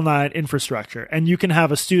this Title IX infrastructure, and you can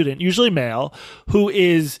have a student, usually male, who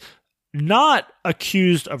is not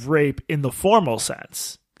accused of rape in the formal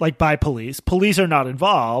sense, like by police. Police are not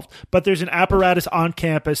involved, but there's an apparatus on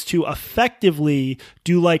campus to effectively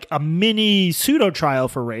do like a mini pseudo trial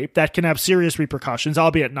for rape that can have serious repercussions,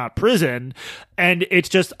 albeit not prison. And it's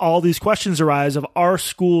just all these questions arise of, are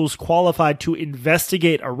schools qualified to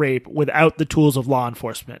investigate a rape without the tools of law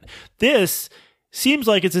enforcement? This seems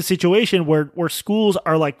like it's a situation where schools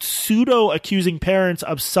are like pseudo accusing parents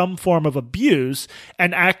of some form of abuse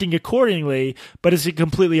and acting accordingly, but it's a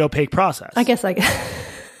completely opaque process. I guess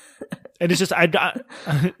and it's just, I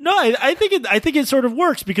think it sort of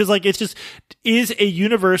works because like, it's just, is a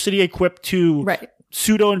university equipped to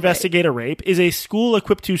pseudo investigate a rape? Is a school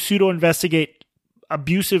equipped to pseudo investigate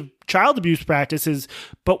abusive child abuse practices,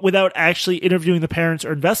 but without actually interviewing the parents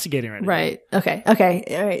or investigating anything? Right. Okay. All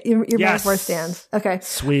right. Your metaphor stands. Okay.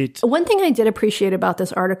 Sweet. One thing I did appreciate about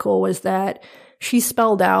this article was that she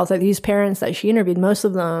spelled out that these parents that she interviewed, most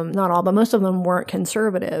of them, not all, but most of them weren't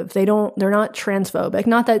conservative. They're not transphobic.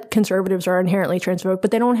 Not that conservatives are inherently transphobic, but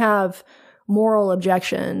they don't have moral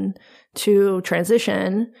objection to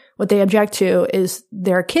transition. What they object to is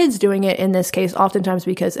their kids doing it, in this case, oftentimes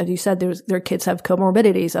because, as you said, their kids have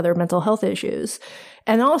comorbidities, other mental health issues.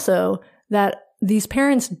 And also that these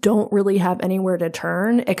parents don't really have anywhere to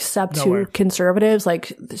turn except to conservatives.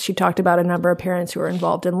 Like she talked about a number of parents who are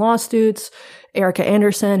involved in lawsuits. Erica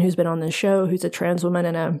Anderson, who's been on this show, who's a trans woman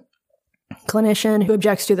and a clinician who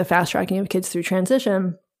objects to the fast tracking of kids through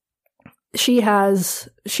transition. She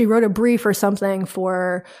wrote a brief or something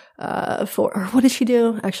for what did she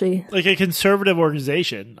do actually? Like a conservative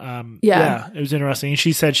organization. Yeah, it was interesting.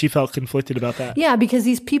 She said she felt conflicted about that. Yeah, because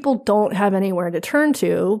these people don't have anywhere to turn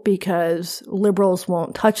to because liberals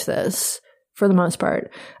won't touch this for the most part.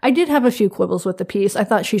 I did have a few quibbles with the piece. I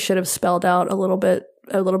thought she should have spelled out a little bit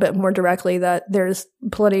more directly that there's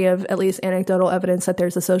plenty of at least anecdotal evidence that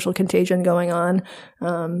there's a social contagion going on,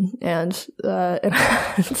 and so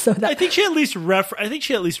that I think she at least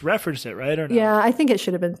referenced it, right? Or not? Yeah, I think it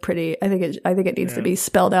should have been pretty. I think it needs to be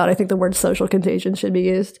spelled out. I think the word social contagion should be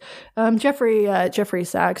used. Jeffrey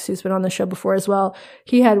Sachs, who's been on the show before as well,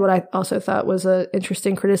 he had what I also thought was an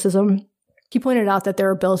interesting criticism. He pointed out that there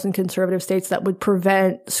are bills in conservative states that would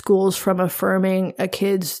prevent schools from affirming a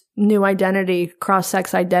kid's new identity,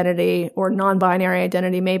 cross-sex identity, or non-binary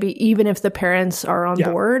identity, maybe even if the parents are on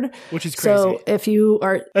board. Which is crazy. So if you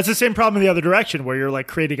are... That's the same problem in the other direction where you're like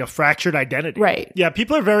creating a fractured identity. Right. Yeah,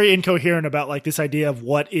 people are very incoherent about like this idea of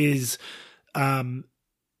what is...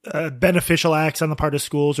 beneficial acts on the part of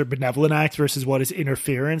schools or benevolent acts versus what is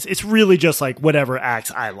interference. It's really just like whatever acts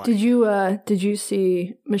I like. Did you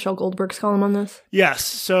see Michelle Goldberg's column on this? Yes.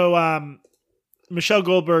 So Michelle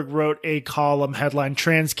Goldberg wrote a column headline,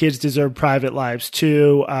 "Trans Kids Deserve Private Lives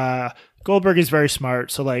Too." Goldberg is very smart.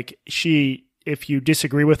 So like if you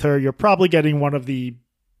disagree with her, you're probably getting one of the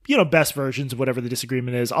best versions of whatever the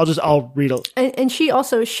disagreement is. I'll read it. And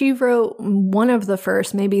she wrote one of the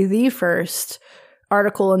first, maybe the first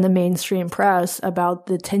article in the mainstream press about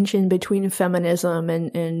the tension between feminism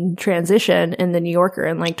and transition in the New Yorker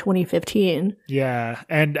in like 2015. Yeah.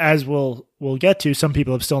 And as we'll get to, some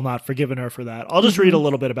people have still not forgiven her for that. I'll just read a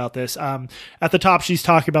little bit about this. At the top, she's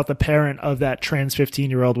talking about the parent of that trans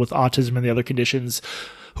 15-year-old with autism and the other conditions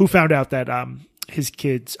who found out that her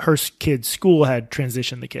kid's school had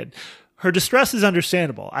transitioned the kid. Her distress is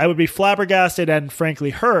understandable. I would be flabbergasted and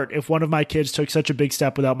frankly hurt if one of my kids took such a big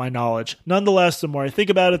step without my knowledge. Nonetheless, the more I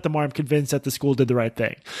think about it, the more I'm convinced that the school did the right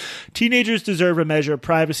thing. Teenagers deserve a measure of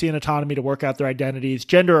privacy and autonomy to work out their identities,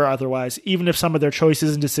 gender or otherwise, even if some of their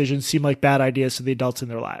choices and decisions seem like bad ideas to the adults in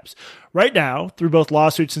their lives. Right now, through both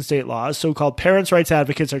lawsuits and state laws, so-called parents' rights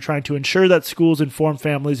advocates are trying to ensure that schools inform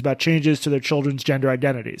families about changes to their children's gender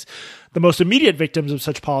identities. The most immediate victims of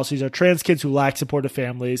such policies are trans kids who lack supportive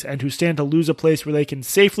families and who stand to lose a place where they can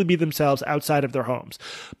safely be themselves outside of their homes.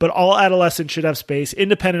 But all adolescents should have space,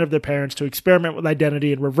 independent of their parents, to experiment with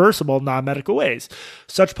identity in reversible, non-medical ways.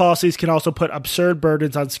 Such policies can also put absurd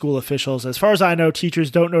burdens on school officials. As far as I know,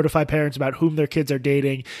 teachers don't notify parents about whom their kids are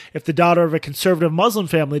dating. If the daughter of a conservative Muslim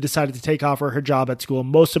family decided to take off her job at school,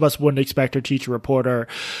 most of us wouldn't expect her teacher report her.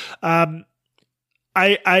 I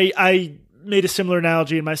made a similar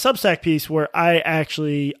analogy in my Substack piece where I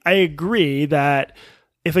agree that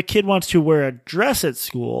if a kid wants to wear a dress at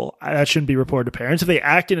school, that shouldn't be reported to parents. If they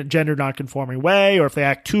act in a gender nonconforming way, or if they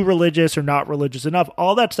act too religious or not religious enough,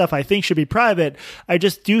 all that stuff I think should be private. I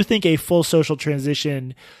just do think a full social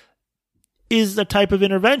transition is a type of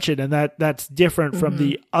intervention, and that's different from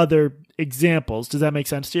the other examples. Does that make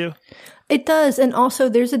sense to you? It does. And also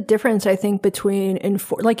there's a difference, I think, between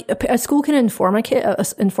a school can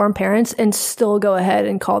inform parents and still go ahead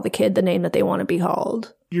and call the kid the name that they want to be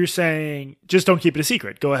called. You're saying just don't keep it a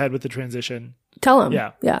secret. Go ahead with the transition. Tell them.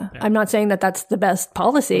 Yeah. I'm not saying that that's the best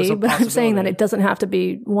policy, but I'm saying that it doesn't have to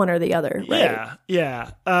be one or the other. Right?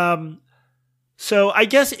 Yeah. So I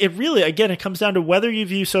guess it really, again, it comes down to whether you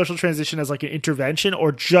view social transition as like an intervention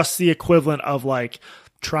or just the equivalent of like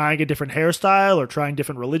trying a different hairstyle or trying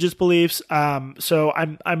different religious beliefs. So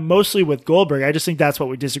I'm mostly with Goldberg. I just think that's what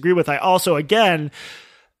we disagree with. I also, again,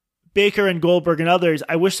 Baker and Goldberg and others,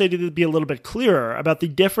 I wish they did be a little bit clearer about the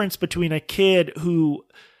difference between a kid who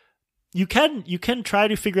you can try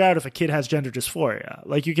to figure out if a kid has gender dysphoria.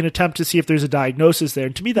 Like you can attempt to see if there's a diagnosis there.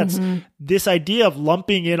 And to me, that's this idea of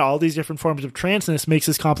lumping in all these different forms of transness makes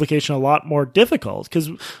this complication a lot more difficult,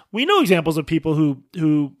 because we know examples of people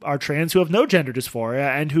who are trans who have no gender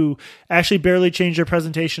dysphoria and who actually barely change their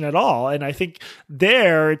presentation at all. And I think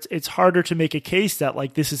there it's harder to make a case that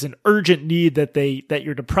like this is an urgent need that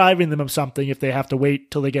you're depriving them of something if they have to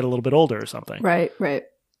wait till they get a little bit older or something. Right.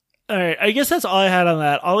 All right, I guess that's all I had on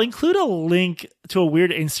that. I'll include a link to a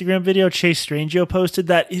weird Instagram video Chase Strangio posted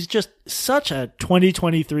that is just such a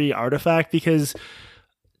 2023 artifact, because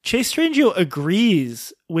Chase Strangio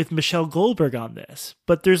agrees with Michelle Goldberg on this,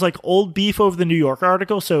 but there's like old beef over the New York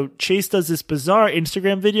article. So Chase does this bizarre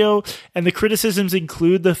Instagram video, and the criticisms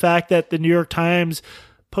include the fact that the New York Times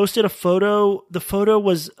posted a photo. The photo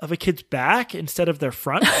was of a kid's back instead of their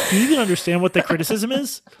front. Do you even understand what the criticism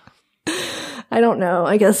is? I don't know.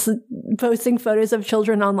 I guess posting photos of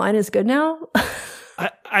children online is good now.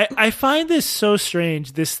 I find this so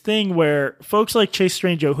strange, this thing where folks like Chase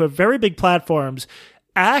Strangio, who have very big platforms,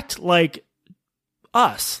 act like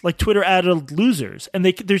us, like Twitter added losers. And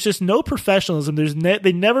there's just no professionalism.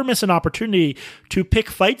 They never miss an opportunity to pick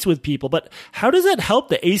fights with people. But how does that help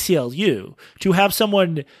the ACLU to have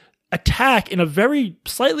someone attack in a very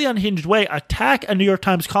slightly unhinged way, attack a New York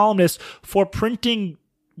Times columnist for printing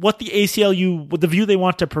what the ACLU, the view they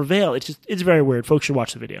want to prevail? It's very weird. Folks should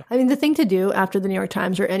watch the video. I mean, the thing to do after the New York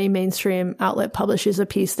Times or any mainstream outlet publishes a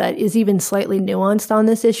piece that is even slightly nuanced on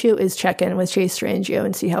this issue is check in with Chase Strangio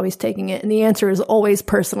and see how he's taking it. And the answer is always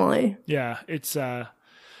personally. Yeah, it's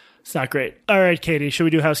not great. All right, Katie, should we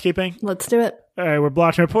do housekeeping? Let's do it. All right, we're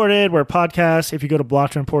Blocked and Reported. We're a podcast. If you go to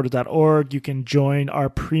blockedandreported.org, you can join our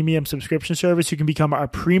premium subscription service. You can become our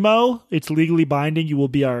primo. It's legally binding. You will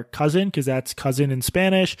be our cousin, because that's cousin in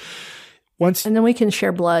Spanish. And then we can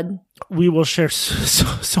share blood. We will share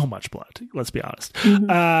so much blood. Let's be honest.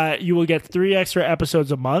 You will get 3 extra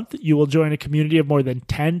episodes a month. You will join a community of more than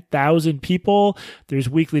 10,000 people. There's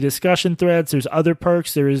weekly discussion threads. There's other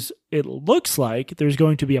perks. It looks like there's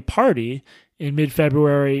going to be a party in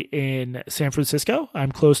mid-February in San Francisco.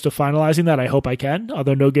 I'm close to finalizing that. I hope I can,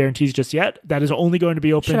 although no guarantees just yet. That is only going to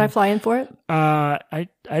be open. Should I fly in for it?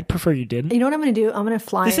 I'd prefer you didn't. You know what I'm going to do? I'm going to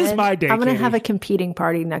fly in. This is my day, I'm going to Katie. have a competing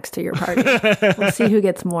party next to your party. We'll see who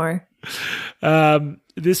gets more.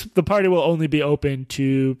 The party will only be open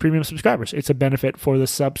to premium subscribers. It's a benefit for the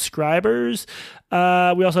subscribers. We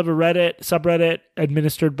also have a subreddit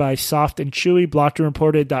administered by Soft and Chewy,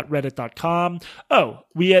 blockedandreported.reddit.com.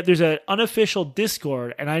 There's an unofficial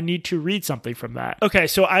Discord, and I need to read something from that. Okay,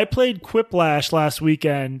 so I played Quiplash last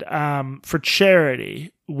weekend for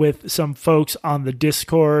charity with some folks on the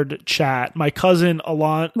Discord chat. My cousin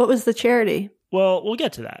Alon. What was the charity? Well, we'll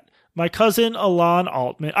get to that. My cousin, Alon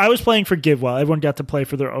Altman, I was playing for GiveWell. Everyone got to play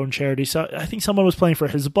for their own charity. So I think someone was playing for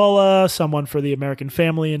Hezbollah, someone for the American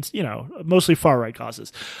family, and, mostly far-right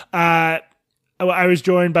causes. I was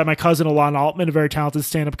joined by my cousin, Alon Altman, a very talented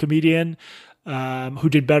stand-up comedian who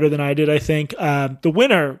did better than I did, I think. The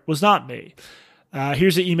winner was not me.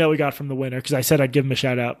 Here's the email we got from the winner, because I said I'd give him a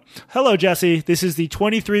shout out. Hello, Jesse. This is the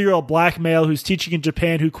 23-year-old black male who's teaching in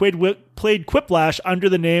Japan who played Quiplash under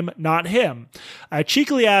the name Not Him. I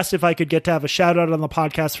cheekily asked if I could get to have a shout out on the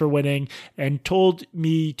podcast for winning, and told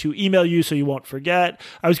me to email you so you won't forget.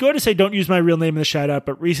 I was going to say don't use my real name in the shout out,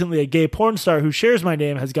 but recently a gay porn star who shares my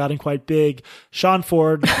name has gotten quite big. Sean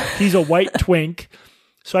Ford. He's a white twink.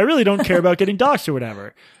 So I really don't care about getting doxxed or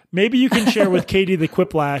whatever. Maybe you can share with Katie the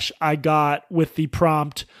Quiplash I got with the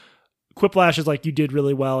prompt. Quiplash is like, you did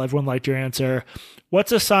really well. Everyone liked your answer.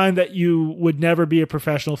 What's a sign that you would never be a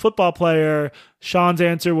professional football player? Sean's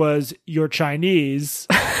answer was, you're Chinese,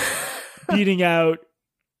 beating out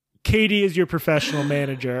Katie is your professional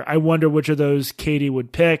manager. I wonder which of those Katie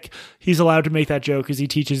would pick. He's allowed to make that joke because he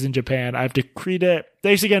teaches in Japan. I've decreed it.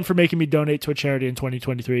 Thanks again for making me donate to a charity in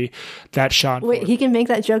 2023. That's Sean. Wait, Ford. He can make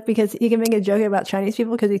that joke because he can make a joke about Chinese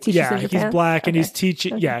people because he teaches in Japan? Yeah, he's black and he's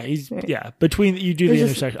teaching. Okay. Yeah, he's, between, you do the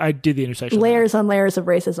intersection. I did the intersection. Layers on layers of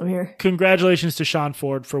racism here. Congratulations to Sean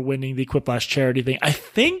Ford for winning the Quiplash charity thing. I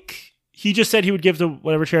think he just said he would give to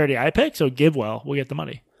whatever charity I pick. So GiveWell, we'll get the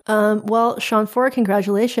money. Well, Sean Ford,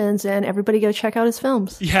 congratulations, and everybody go check out his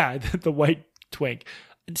films. Yeah, the white twink.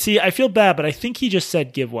 See, I feel bad, but I think he just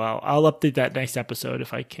said GiveWell. I'll update that next episode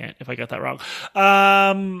if I got that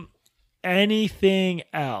wrong. Anything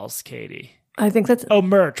else, Katie? I think that's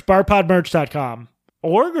merch. barpodmerch.com.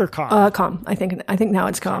 Org or com? Com. I think now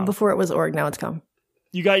it's com. Before it was org, now it's com.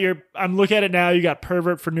 You got I'm looking at it now, you got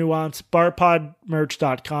Pervert for Nuance,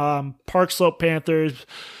 barpodmerch.com, Park Slope Panthers,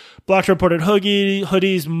 Blocked Reported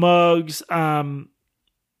hoodies, mugs, and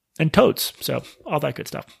totes. So all that good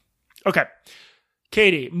stuff. Okay.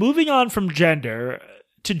 Katie, moving on from gender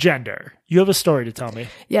to gender. You have a story to tell me.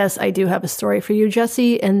 Yes, I do have a story for you,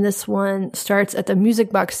 Jesse. And this one starts at the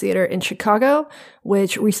Music Box Theater in Chicago,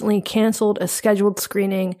 which recently canceled a scheduled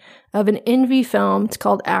screening of an indie film. It's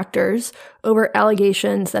called Actors, over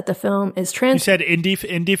allegations that the film is You said indie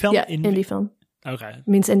film? Yeah, indie film. Okay. It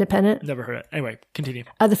means independent. Never heard it. Anyway, continue.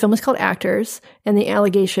 The film is called Actors, and the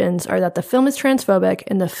allegations are that the film is transphobic,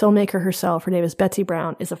 and the filmmaker herself, her name is Betsy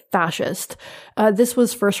Brown, is a fascist. This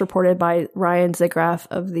was first reported by Ryan Zigraff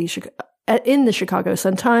of in the Chicago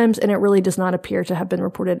Sun-Times, and it really does not appear to have been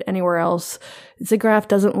reported anywhere else. Zigraff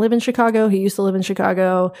doesn't live in Chicago. He used to live in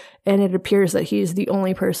Chicago, and it appears that he's the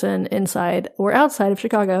only person inside or outside of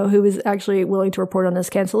Chicago who is actually willing to report on this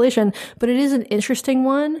cancellation. But it is an interesting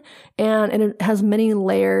one, and it has many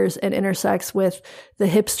layers and intersects with the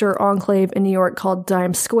hipster enclave in New York called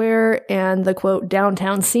Dime Square and the, quote,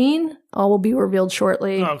 downtown scene. All will be revealed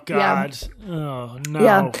shortly. Oh, God. Yeah. Oh, no.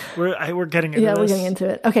 Yeah. We're getting into this. Yeah, we're getting into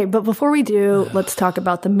it. Okay, but before we do, let's talk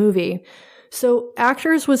about the movie. So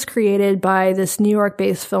Actors was created by this New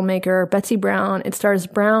York-based filmmaker, Betsy Brown. It stars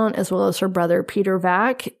Brown as well as her brother, Peter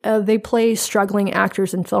Vack. They play struggling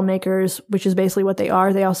actors and filmmakers, which is basically what they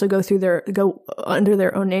are. They also go under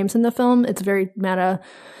their own names in the film. It's very meta.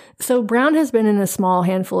 So Brown has been in a small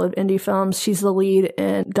handful of indie films. She's the lead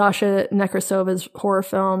in Dasha Nekrasova's horror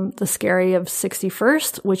film, The Scary of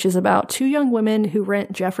 61st, which is about two young women who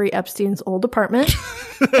rent Jeffrey Epstein's old apartment.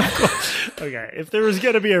 Okay. If there was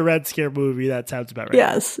going to be a Red Scare movie, that sounds about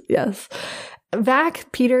right. Yes. Vack,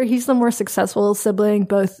 Peter, he's the more successful sibling,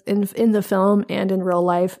 both in the film and in real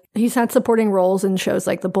life. He's had supporting roles in shows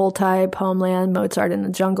like The Bold Type, Homeland, Mozart in the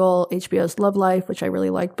Jungle, HBO's Love Life, which I really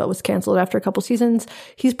liked but was canceled after a couple seasons.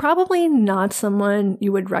 He's probably not someone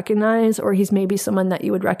you would recognize, or he's maybe someone that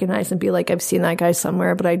you would recognize and be like, I've seen that guy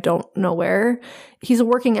somewhere, but I don't know where. He's a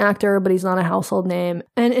working actor, but he's not a household name.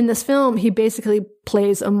 And in this film, he basically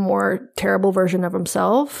plays a more terrible version of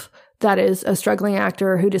himself. That is a struggling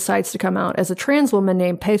actor who decides to come out as a trans woman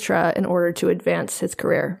named Petra in order to advance his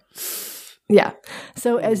career. Yeah.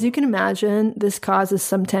 So as you can imagine, this causes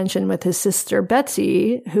some tension with his sister,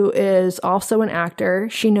 Betsy, who is also an actor.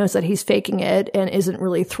 She knows that he's faking it and isn't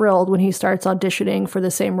really thrilled when he starts auditioning for the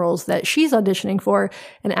same roles that she's auditioning for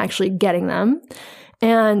and actually getting them.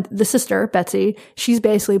 And the sister, Betsy, she's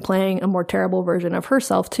basically playing a more terrible version of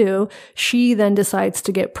herself too. She then decides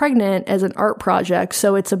to get pregnant as an art project.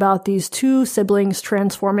 So it's about these two siblings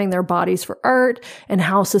transforming their bodies for art and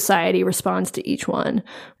how society responds to each one.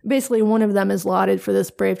 Basically, one of them is lauded for this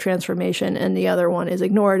brave transformation and the other one is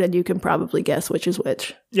ignored, and you can probably guess which is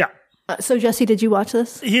which. Yeah. So Jesse, did you watch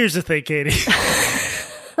this? Here's the thing, Katie.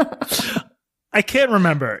 I can't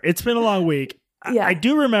remember. It's been a long week. Yeah. I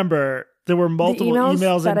do remember there were multiple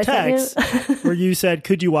emails and texts where you said,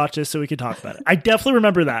 could you watch this so we could talk about it? I definitely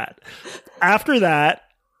remember that. After that,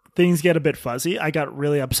 things get a bit fuzzy. I got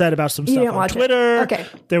really upset about some stuff on Twitter. Okay.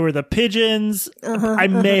 There were the pigeons. I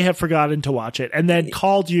may have forgotten to watch it and then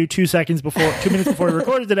called you 2 minutes before we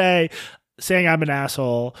recorded today saying I'm an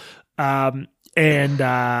asshole. I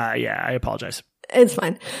apologize. It's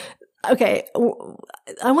fine. Okay,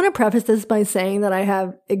 I want to preface this by saying that I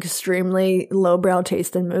have extremely lowbrow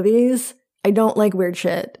taste in movies. I don't like weird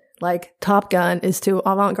shit. Like, Top Gun is too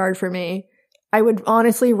avant-garde for me. I would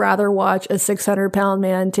honestly rather watch a 600-pound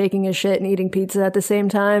man taking a shit and eating pizza at the same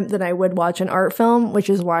time than I would watch an art film, which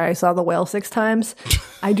is why I saw The Whale 6 times.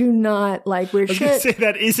 I do not like weird shit. I was going to say,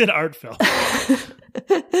 that is an art film.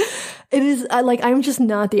 It is, I'm just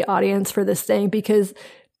not the audience for this thing because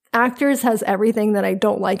Actors has everything that I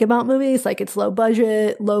don't like about movies. Like, it's low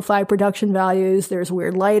budget, lo-fi production values, there's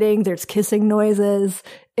weird lighting, there's kissing noises.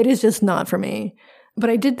 It is just not for me. But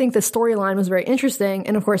I did think the storyline was very interesting.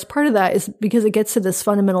 And of course, part of that is because it gets to this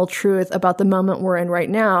fundamental truth about the moment we're in right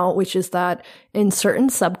now, which is that in certain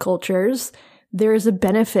subcultures, there is a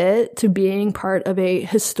benefit to being part of a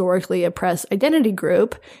historically oppressed identity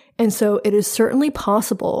group. And so it is certainly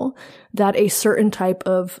possible that a certain type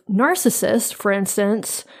of narcissist, for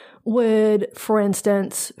instance, would, for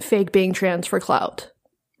instance, fake being trans for clout,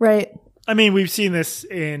 right? I mean, we've seen this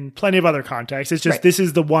in plenty of other contexts. It's just This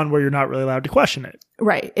is the one where you're not really allowed to question it.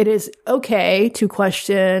 Right. It is okay to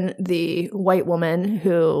question the white woman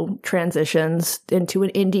who transitions into an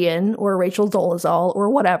Indian or Rachel Dolezal or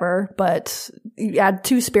whatever, but you add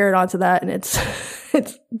Two-Spirit onto that and it's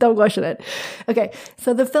don't question it. Okay.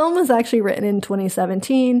 So the film was actually written in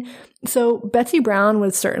 2017. So Betsy Brown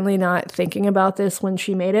was certainly not thinking about this when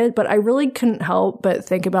she made it, but I really couldn't help but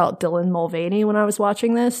think about Dylan Mulvaney when I was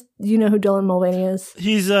watching this. Do you know who Dylan Mulvaney is?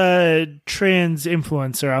 He's a trans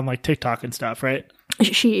influencer on like TikTok and stuff, right?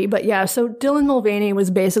 But yeah, so Dylan Mulvaney was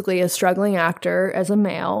basically a struggling actor as a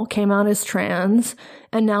male, came out as trans,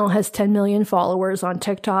 and now has 10 million followers on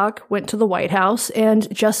TikTok, went to the White House,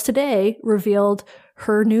 and just today revealed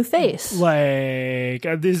her new face. Like,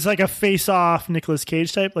 this is like a face-off Nicolas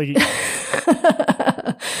Cage type? Like,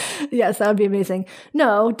 yes, that would be amazing.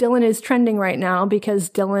 No, Dylan is trending right now because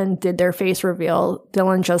Dylan did their face reveal.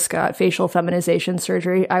 Dylan just got facial feminization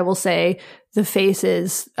surgery. I will say the face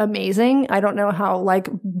is amazing. I don't know how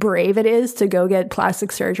like brave it is to go get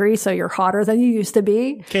plastic surgery so you're hotter than you used to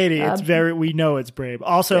be. Katie, we know it's brave.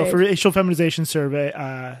 Also, brave. For facial feminization surgery,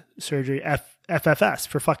 FFS,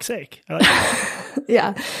 for fuck's sake. I like that.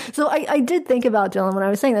 Yeah. So I did think about Dylan when I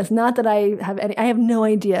was saying this. Not that I have no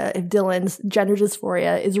idea if Dylan's gender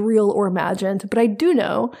dysphoria is real or imagined, but I do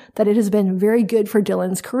know that it has been very good for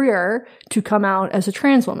Dylan's career to come out as a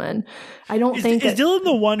trans woman. I don't think is Dylan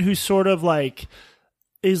the one who sort of like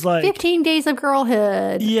is like 15 Days of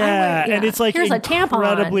Girlhood. Yeah, and it's like here's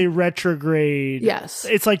incredibly a tampon. retrograde. Yes.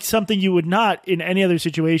 It's like something you would not in any other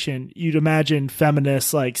situation. You'd imagine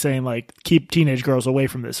feminists like saying like keep teenage girls away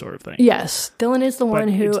from this sort of thing. Yes. Dylan is the one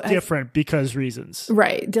who it's different because reasons.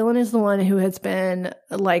 Right. Dylan is the one who has been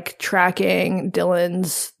like tracking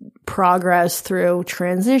Dylan's progress through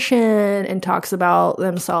transition and talks about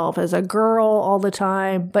themselves as a girl all the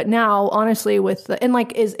time. But now, honestly,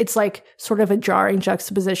 it's like sort of a jarring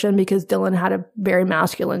juxtaposition because Dylan had a very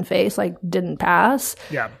masculine face, like didn't pass.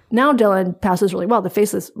 Yeah. Now Dylan passes really well. The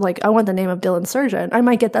face is like, I want the name of Dylan Surgeon. I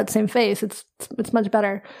might get that same face. It's much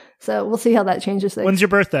better. So we'll see how that changes things. When's your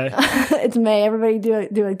birthday? It's May. Everybody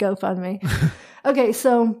do a GoFundMe. Okay,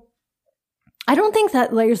 so I don't think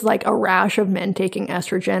that there's like a rash of men taking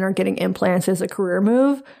estrogen or getting implants as a career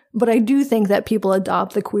move, but I do think that people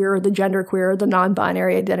adopt the queer, the genderqueer, the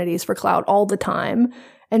non-binary identities for clout all the time.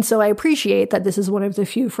 And so I appreciate that this is one of the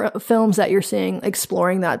few films that you're seeing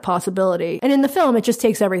exploring that possibility. And in the film, it just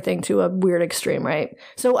takes everything to a weird extreme, right?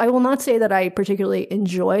 So I will not say that I particularly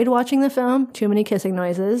enjoyed watching the film. Too many kissing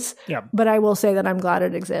noises. Yeah. But I will say that I'm glad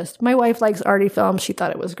it exists. My wife likes arty films. She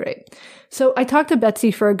thought it was great. So I talked to Betsy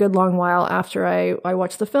for a good long while after I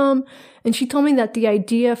watched the film. And she told me that the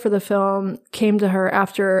idea for the film came to her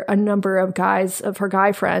after a number of her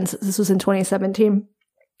guy friends, this was in 2017,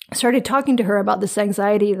 started talking to her about this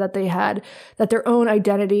anxiety that they had, that their own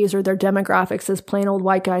identities or their demographics as plain old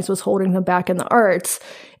white guys was holding them back in the arts.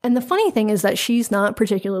 And the funny thing is that she's not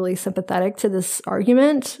particularly sympathetic to this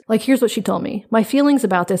argument. Like, here's what she told me. My feelings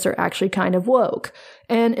about this are actually kind of woke.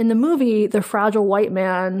 And in the movie, the fragile white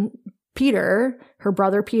man, Peter, her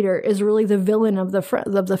brother Peter, is really the villain of the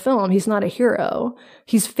film. He's not a hero.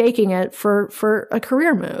 He's faking it for a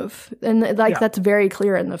career move. And that's very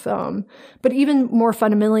clear in the film. But even more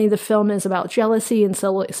fundamentally, the film is about jealousy and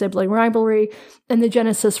sibling rivalry and the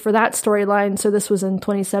genesis for that storyline. So this was in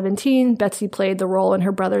 2017. Betsy played the role in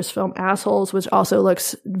her brother's film Assholes, which also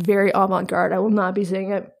looks very avant-garde. I will not be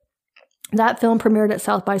seeing it. That film premiered at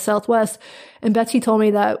South by Southwest, and Betsy told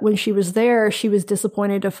me that when she was there, she was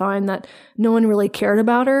disappointed to find that no one really cared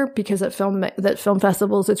about her because at film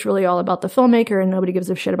festivals, it's really all about the filmmaker and nobody gives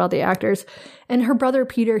a shit about the actors. And her brother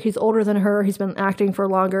Peter, he's older than her, he's been acting for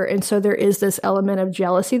longer, and so there is this element of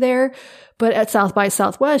jealousy there. But at South by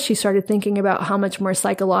Southwest, she started thinking about how much more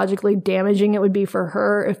psychologically damaging it would be for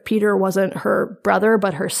her if Peter wasn't her brother,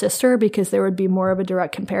 but her sister, because there would be more of a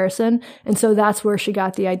direct comparison. And so that's where she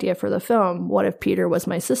got the idea for the film. What if Peter was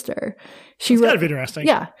my sister? It's kind of interesting.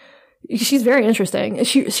 Yeah. She's very interesting.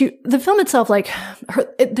 The film itself,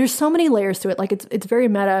 there's so many layers to it. Like it's very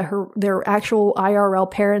meta. Their actual IRL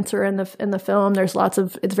parents are in the film. There's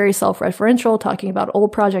it's very self-referential, talking about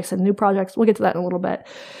old projects and new projects. We'll get to that in a little bit.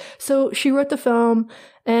 So she wrote the film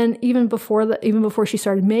And even before she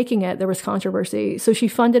started making it, there was controversy. So she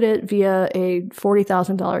funded it via a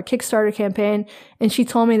 $40,000 Kickstarter campaign. And she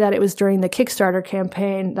told me that it was during the Kickstarter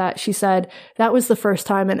campaign that she said, that was the first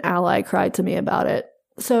time an ally cried to me about it.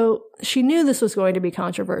 So she knew this was going to be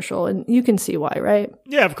controversial, and you can see why, right?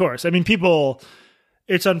 Yeah, of course. I mean,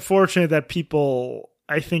 it's unfortunate that people,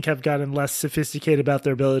 I think, have gotten less sophisticated about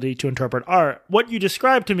their ability to interpret art. What you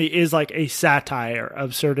described to me is like a satire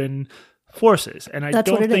of certain forces. And I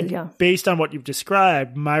don't think, based on what you've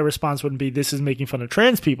described, my response wouldn't be, this is making fun of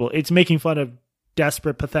trans people. It's making fun of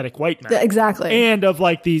desperate, pathetic white men. Exactly. And of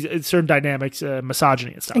like these certain dynamics,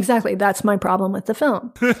 misogyny and stuff. Exactly. That's my problem with the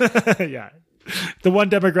film. Yeah. The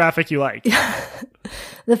one demographic you like.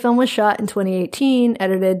 The film was shot in 2018,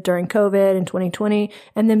 edited during COVID in 2020,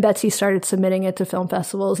 and then Betsy started submitting it to film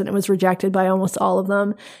festivals, and it was rejected by almost all of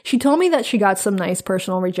them. She told me that she got some nice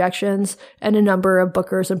personal rejections, and a number of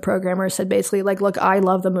bookers and programmers said basically, like, look, I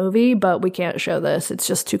love the movie, but we can't show this. It's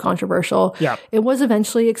just too controversial. Yeah. It was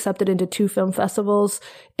eventually accepted into 2 film festivals.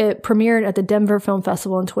 It premiered at the Denver Film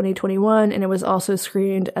Festival in 2021, and it was also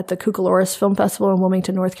screened at the Cucaloris Film Festival in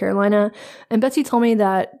Wilmington, North Carolina. And Betsy told me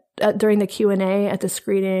that during the Q&A at the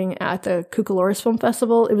screening at the Cucaloris Film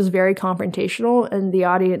Festival, it was very confrontational, and the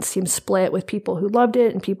audience seemed split with people who loved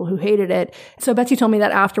it and people who hated it. So Betsy told me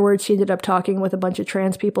that afterwards she ended up talking with a bunch of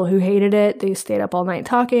trans people who hated it. They stayed up all night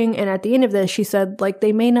talking, and at the end of this, she said, like,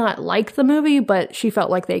 they may not like the movie, but she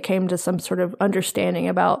felt like they came to some sort of understanding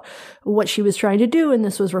about what she was trying to do, and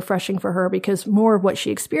this was refreshing for her because more of what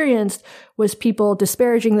she experienced was people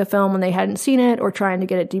disparaging the film when they hadn't seen it or trying to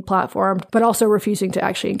get it deplatformed, but also refusing to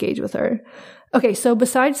actually engage with her. Okay, so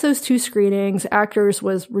besides those 2 screenings, Actors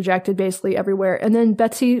was rejected basically everywhere. And then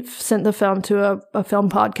Betsy sent the film to a film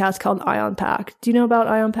podcast called Ion Pack. Do you know about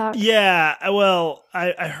Ion Pack? Yeah, well,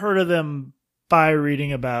 I heard of them by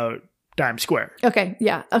reading about Dime Square. Okay,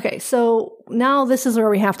 yeah. Okay, so now this is where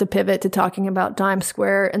we have to pivot to talking about Dime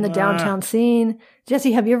Square and the downtown scene.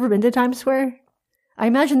 Jesse, have you ever been to Dime Square? I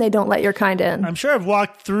imagine they don't let your kind in. I'm sure I've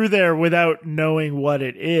walked through there without knowing what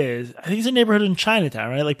it is. I think it's a neighborhood in Chinatown,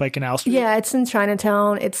 right? Like by Canal Street. Yeah, it's in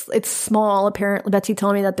Chinatown. It's small. Apparently, Betsy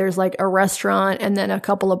told me that there's like a restaurant and then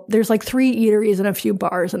there's like 3 eateries and a few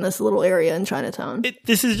bars in this little area in Chinatown.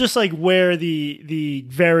 This is just like where the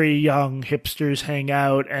very young hipsters hang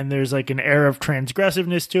out, and there's like an air of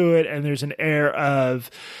transgressiveness to it, and there's an air of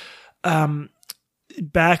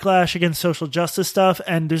backlash against social justice stuff,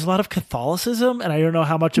 and there's a lot of Catholicism, and I don't know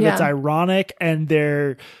how much of it's ironic. And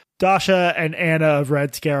Dasha and Anna of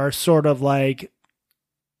Red Scare are sort of like,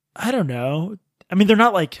 I don't know. I mean, they're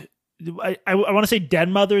not like, I want to say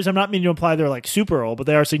den mothers. I'm not meaning to imply they're like super old, but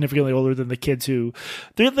they are significantly older than the kids who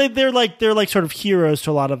they're like sort of heroes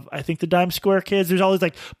to a lot of, I think, the Dime Square kids. There's always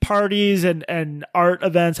like parties and art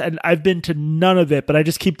events, and I've been to none of it, but I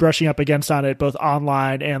just keep brushing up against on it, both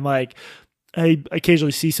online and like I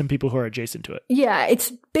occasionally see some people who are adjacent to it. Yeah,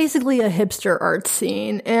 it's basically a hipster art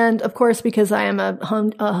scene. And of course, because I am a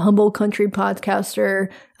humble country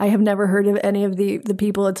podcaster, I have never heard of any of the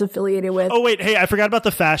people it's affiliated with. Oh, wait. Hey, I forgot about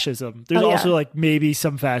the fascism. There's also like maybe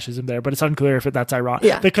some fascism there, but it's unclear if that's ironic.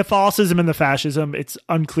 Yeah. The Catholicism and the fascism, it's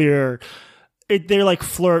unclear. They're like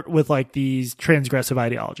flirt with like these transgressive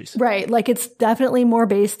ideologies. Right. Like it's definitely more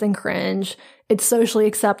base than cringe. It's socially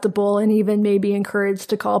acceptable and even maybe encouraged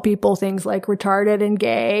to call people things like retarded and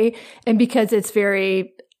gay. And because it's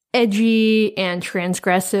very edgy and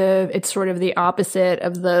transgressive, it's sort of the opposite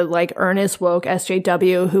of the like earnest woke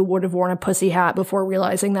SJW who would have worn a pussy hat before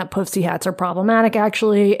realizing that pussy hats are problematic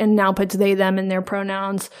actually, and now puts they, them in their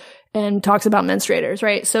pronouns and talks about menstruators,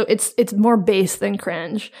 right? So it's more base than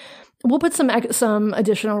cringe. We'll put some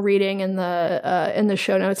additional reading in the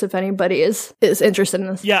show notes if anybody is interested in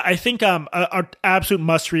this. Yeah, I think our absolute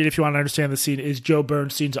must read if you want to understand the scene is Joe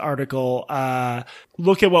Bernstein's article.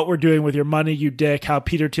 Look at what we're doing with your money, you dick. How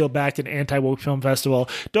Peter Thiel backed an anti-woke film festival.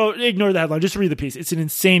 Don't ignore the headline. Just read the piece. It's an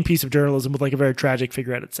insane piece of journalism with like a very tragic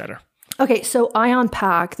figure at its center. Okay, so Ion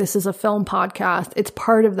Pack, this is a film podcast. It's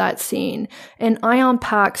part of that scene. And Ion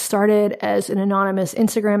Pack started as an anonymous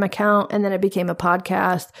Instagram account, and then it became a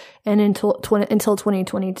podcast. And until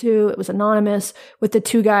 2022, it was anonymous, with the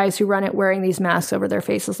 2 guys who run it wearing these masks over their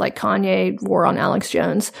faces like Kanye wore on Alex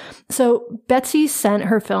Jones. So Betsy sent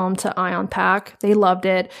her film to Ion Pack. They loved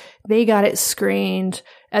it. They got it screened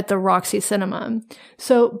at the Roxy Cinema.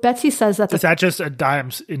 So Betsy says that... Is that just in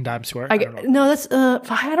Dime Square? I don't know. No, that's...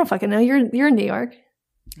 I don't fucking know. You're in New York.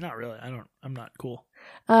 Not really. I'm not cool.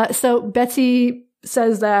 So Betsy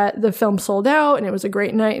says that the film sold out and it was a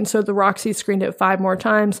great night, and so the Roxy screened it 5 more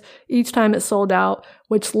times. Each time it sold out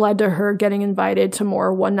which led to her getting invited to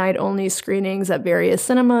more one-night-only screenings at various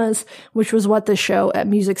cinemas, which was what the show at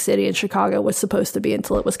Music City in Chicago was supposed to be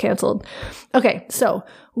until it was canceled. Okay, so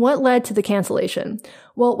what led to the cancellation?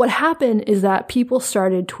 Well, what happened is that people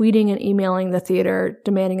started tweeting and emailing the theater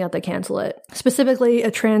demanding that they cancel it. Specifically,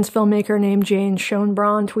 a trans filmmaker named Jane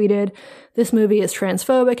Schoenbraun tweeted, "This movie is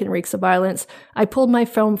transphobic and reeks of violence. I pulled my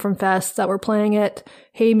film from fests that were playing it.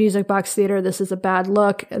 Hey, Music Box Theater, this is a bad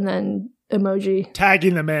look." And then emoji.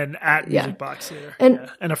 Tagging them in at Music Box Theater.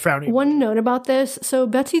 And a frowning. One note about this. So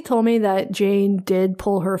Betsy told me that Jane did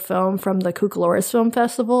pull her film from the Cucaloris Film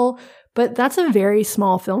Festival, but that's a very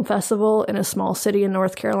small film festival in a small city in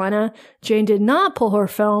North Carolina. Jane did not pull her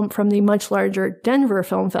film from the much larger Denver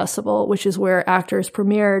Film Festival, which is where actors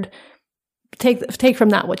premiered. Take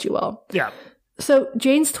from that what you will. Yeah. So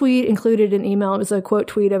Jane's tweet included an email. It was a quote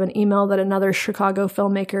tweet of an email that another Chicago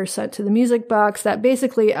filmmaker sent to the Music Box that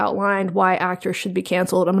basically outlined why actors should be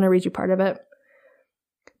canceled. I'm going to read you part of it.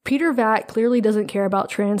 "Peter Vatt clearly doesn't care about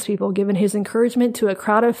trans people given his encouragement to a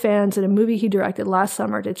crowd of fans in a movie he directed last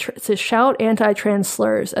summer to shout anti-trans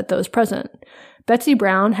slurs at those present. Betsy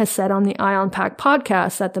Brown has said on the Ion Pack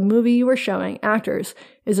podcast that the movie you were showing, Actors,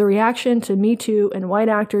 is a reaction to Me Too and white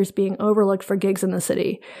actors being overlooked for gigs in the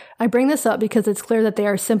city. I bring this up because it's clear that they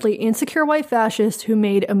are simply insecure white fascists who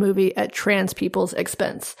made a movie at trans people's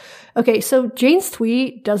expense." Okay, so Jane's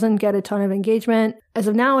tweet doesn't get a ton of engagement. As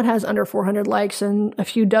of now, it has under 400 likes and a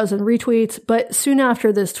few dozen retweets, but soon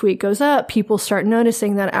after this tweet goes up, people start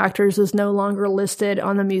noticing that Actors is no longer listed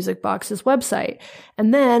on the Music Box's website.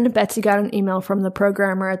 And then Betsy got an email from the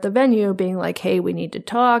programmer at the venue being like, "Hey, we need to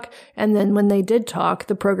talk." And then when they did talk,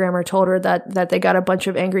 the programmer told her that they got a bunch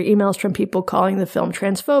of angry emails from people calling the film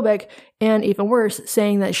transphobic, and even worse,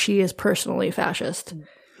 saying that she is personally fascist.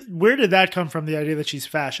 Where did that come from, the idea that she's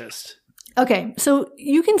fascist? Okay, so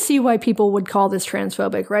you can see why people would call this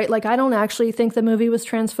transphobic, right? Like, I don't actually think the movie was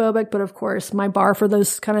transphobic, but of course, my bar for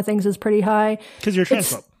those kind of things is pretty high. Because you're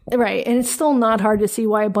transphobic. Right, and it's still not hard to see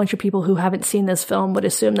why a bunch of people who haven't seen this film would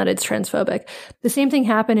assume that it's transphobic. The same thing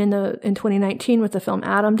happened in 2019 with the film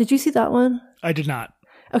Adam. Did you see that one? I did not.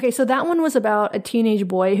 Okay, so that one was about a teenage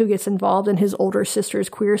boy who gets involved in his older sister's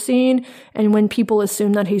queer scene, and when people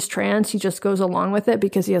assume that he's trans, he just goes along with it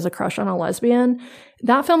because he has a crush on a lesbian.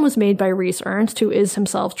 That film was made by Rhys Ernst, who is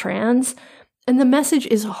himself trans, and the message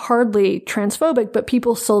is hardly transphobic, but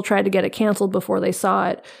people still tried to get it canceled before they saw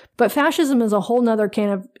it. But fascism is a whole nother can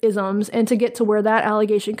of isms, and to get to where that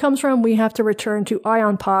allegation comes from, we have to return to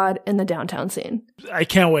Ion Pod and the downtown scene. I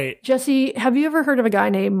can't wait. Jesse, have you ever heard of a guy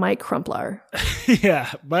named Mike Crumpler?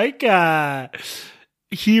 Yeah, Mike,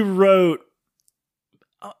 he wrote,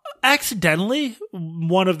 accidentally,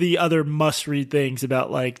 one of the other must-read things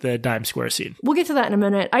about, like, the Dime Square scene. We'll get to that in a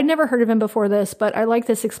minute. I'd never heard of him before this, but I like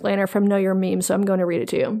this explainer from Know Your Meme, so I'm going to read it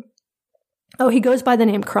to you. Oh, he goes by the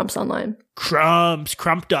name Crumps online. Crumps,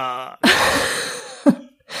 Crump Dog. The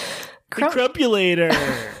Crumpulator.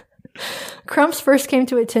 Crumps first came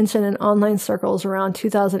to attention in online circles around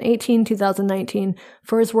 2018-2019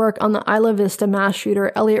 for his work on the Isla Vista mass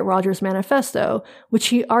shooter Elliot Rodgers Manifesto, which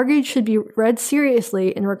he argued should be read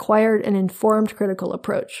seriously and required an informed critical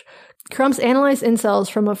approach. Crumps analyzed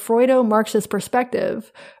incels from a Freudo-Marxist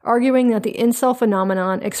perspective, arguing that the incel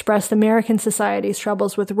phenomenon expressed American society's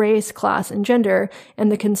troubles with race, class, and gender,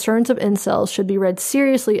 and the concerns of incels should be read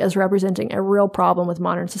seriously as representing a real problem with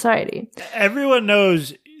modern society. Everyone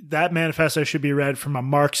knows that manifesto should be read from a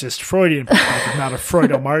Marxist Freudian perspective, not a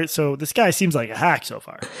Freudo-Marx. So this guy seems like a hack so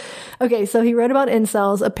far. Okay, so he wrote about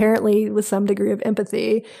incels, apparently with some degree of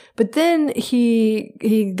empathy, but then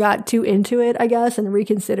he got too into it, I guess, and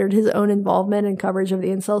reconsidered his own involvement and coverage of the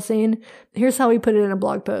incel scene. Here's how he put it in a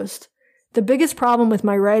blog post. "The biggest problem with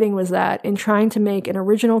my writing was that, in trying to make an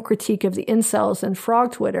original critique of the incels and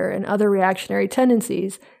frog Twitter and other reactionary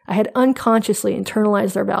tendencies, I had unconsciously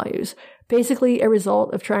internalized their values. Basically a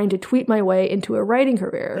result of trying to tweet my way into a writing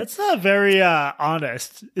career." That's not very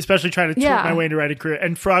honest, especially trying to tweet my way into a writing career.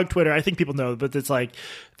 And frog Twitter, I think people know, but it's like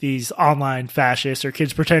these online fascists or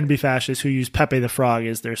kids pretend to be fascists who use Pepe the Frog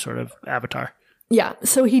as their sort of avatar. Yeah,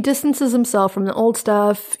 so he distances himself from the old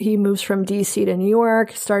stuff. He moves from DC to New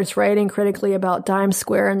York, starts writing critically about Dime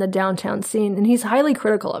Square and the downtown scene, and he's highly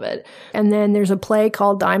critical of it. And then there's a play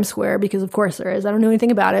called Dime Square, because of course there is. I don't know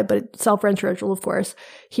anything about it, but it's self-referential, of course.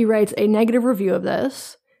 He writes a negative review of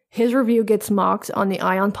this. His review gets mocked on the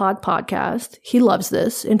Ion Pod podcast. He loves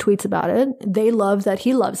this and tweets about it. They love that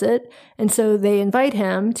he loves it. And so they invite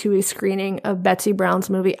him to a screening of Betsy Brown's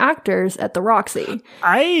movie Actors at the Roxy.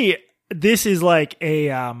 This is like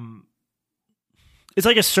it's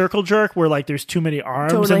like a circle jerk where like there's too many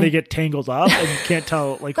arms and they get tangled up and you can't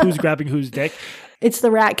tell like who's grabbing whose dick. It's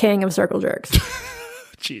the Rat King of circle jerks.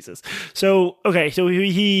 Jesus. So, okay. So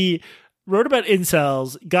he wrote about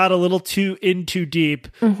incels, got a little too deep,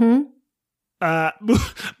 moved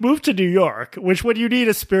to New York, which when you need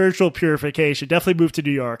a spiritual purification, definitely move to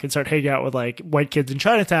New York and start hanging out with like white kids in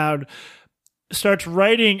Chinatown. Starts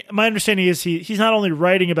writing. My understanding is he's not only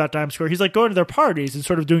writing about Times Square, he's like going to their parties and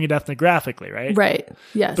sort of doing it ethnographically, right? Right.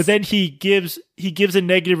 Yes. But then he gives a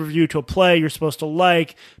negative review to a play you're supposed to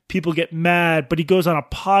like. People get mad, but he goes on a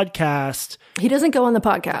podcast. He doesn't go on the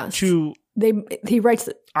podcast. He writes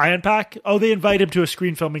it. I Unpack? Oh, they invite him to a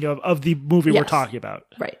screen filming of the movie we're talking about.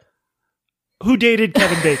 Right. Who dated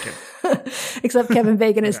Kevin Bacon? Except Kevin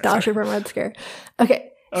Bacon is Dasha from Red Scare. Okay.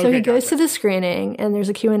 So he goes to the screening and there's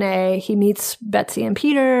a Q&A. He meets Betsy and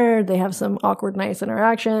Peter. They have some awkward, nice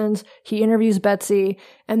interactions. He interviews Betsy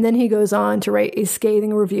and then he goes on to write a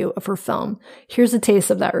scathing review of her film. Here's a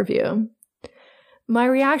taste of that review. My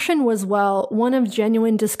reaction was, well, one of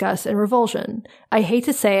genuine disgust and revulsion. I hate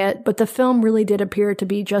to say it, but the film really did appear to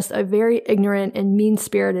be just a very ignorant and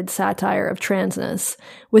mean-spirited satire of transness.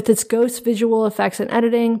 With its ghost visual effects and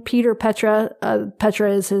editing, Peter Petra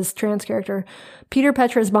is his trans character, Peter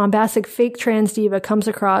Petra's bombastic fake trans diva comes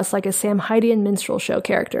across like a Sam Hydian minstrel show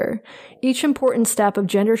character. Each important step of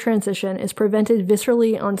gender transition is presented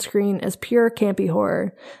viscerally on screen as pure campy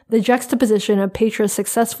horror. The juxtaposition of Petra's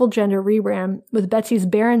successful gender rebrand with Betsy's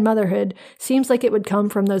barren motherhood seems like it would come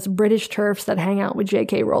from those British turfs that hang out with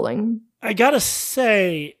J.K. Rowling. I gotta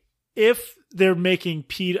say, if they're making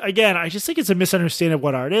Peter, again, I just think it's a misunderstanding of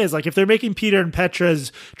what art is. Like, if they're making Peter and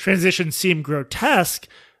Petra's transition seem grotesque,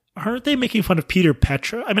 aren't they making fun of Peter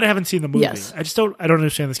Petra? I mean, I haven't seen the movie. Yes. I don't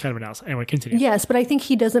understand this kind of analysis. Anyway, continue. Yes, but I think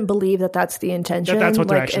he doesn't believe that that's the intention. That's what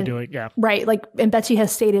they're actually doing. Yeah. Right. Like, and Betsy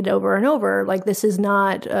has stated over and over, like, this is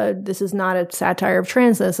not a satire of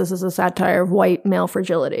transness. This is a satire of white male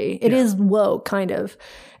fragility. It is woke, kind of.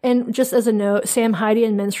 And just as a note, Sam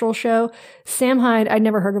Hydian minstrel show. Sam Hyde, I'd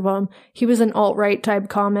never heard of him. He was an alt-right type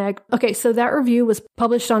comic. Okay, so that review was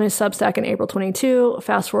published on his Substack in April 22.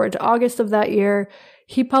 Fast forward to August of that year.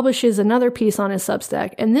 He publishes another piece on his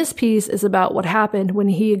Substack, and this piece is about what happened when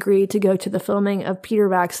he agreed to go to the filming of Peter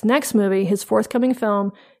Vack's next movie, his forthcoming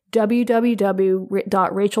film,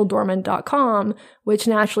 www.racheldorman.com, which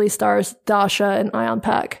naturally stars Dasha and Ion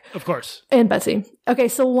Peck. Of course. And Betsy. Okay,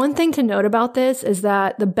 so one thing to note about this is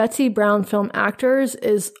that the Betsy Brown film actors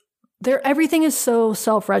everything is so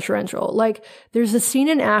self-referential. Like, there's a scene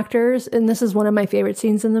in Actors, and this is one of my favorite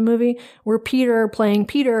scenes in the movie, where Peter, playing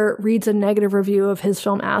Peter, reads a negative review of his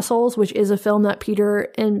film Assholes, which is a film that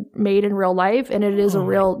Peter made in real life, and it is a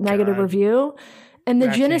real negative review. And the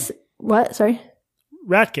genesis... What? Sorry?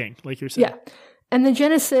 Rat King, like you're saying. Yeah. And the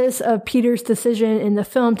genesis of Peter's decision in the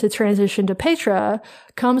film to transition to Petra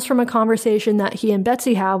comes from a conversation that he and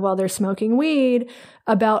Betsy have while they're smoking weed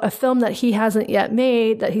about a film that he hasn't yet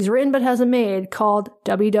made, that he's written but hasn't made, called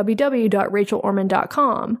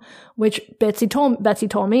www.racheldorman.com, which Betsy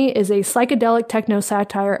told me is a psychedelic techno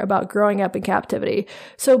satire about growing up in captivity.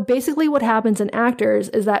 So basically what happens in Actors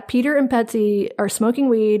is that Peter and Betsy are smoking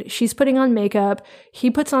weed, she's putting on makeup,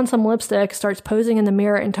 he puts on some lipstick, starts posing in the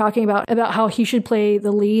mirror and talking about how he should play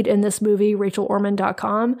the lead in this movie,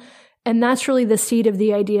 racheldorman.com. And that's really the seed of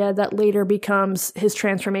the idea that later becomes his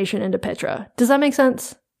transformation into Petra. Does that make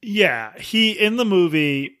sense? Yeah. In the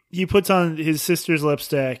movie, he puts on his sister's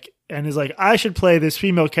lipstick and is like, I should play this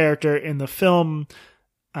female character in the film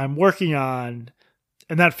I'm working on.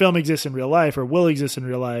 And that film exists in real life or will exist in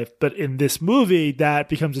real life. But in this movie, that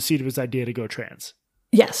becomes the seed of his idea to go trans.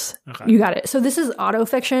 Yes. Okay. You got it. So this is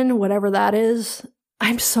autofiction, whatever that is.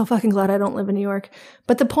 I'm so fucking glad I don't live in New York.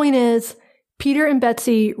 But the point is, Peter and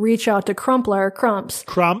Betsy reach out to Crumps,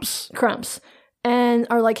 and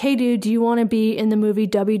are like, hey, dude, do you want to be in the movie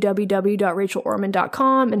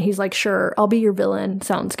www.racheldorman.com? And he's like, sure, I'll be your villain.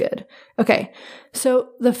 Sounds good. Okay. So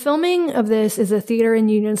the filming of this is a theater in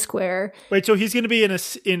Union Square. Wait, so he's going to be in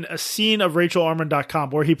a scene of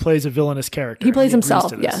racheldorman.com where he plays a villainous character. He plays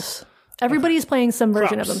himself, yes. Everybody's playing some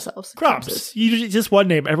version of themselves. Crumps. Just one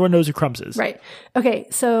name. Everyone knows who Crumps is. Right. Okay,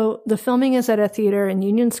 so the filming is at a theater in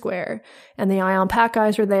Union Square, and the Ion Pack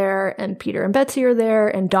guys are there, and Peter and Betsy are there,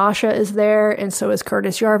 and Dasha is there, and so is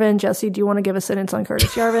Curtis Yarvin. Jesse, do you want to give a sentence on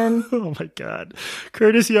Curtis Yarvin? Oh my God.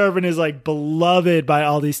 Curtis Yarvin is like beloved by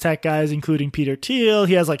all these tech guys, including Peter Thiel.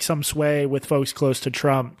 He has like some sway with folks close to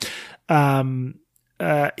Trump.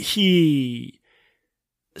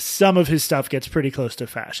 Some of his stuff gets pretty close to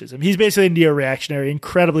fascism. He's basically neo-reactionary,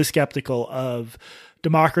 incredibly skeptical of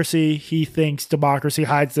democracy. He thinks democracy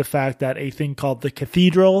hides the fact that a thing called the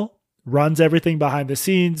cathedral, runs everything behind the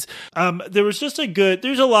scenes.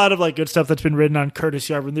 There's a lot of like good stuff that's been written on Curtis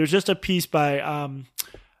Yarvin. There's just a piece by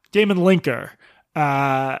Damon Linker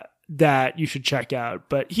that you should check out.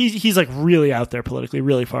 But he's like really out there politically,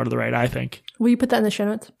 really far to the right, I think. Will you put that in the show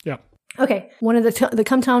notes? Yeah. Okay. One of the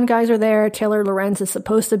Come Town guys are there. Taylor Lorenz is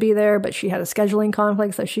supposed to be there, but she had a scheduling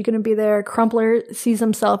conflict, so she couldn't be there. Crumpler sees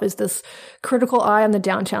himself as this critical eye on the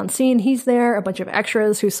downtown scene. He's there. A bunch of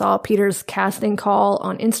extras who saw Peter's casting call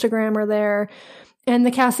on Instagram are there. And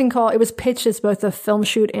the casting call, it was pitched as both a film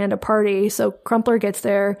shoot and a party. So Crumpler gets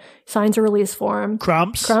there, signs a release form.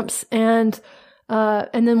 Crumps. And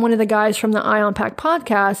then one of the guys from the Eye on Pack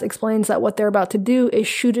podcast explains that what they're about to do is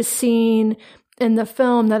shoot a scene in the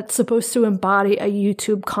film that's supposed to embody a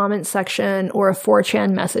YouTube comment section or a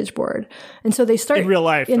 4chan message board. And so they start in real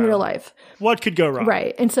life. What could go wrong?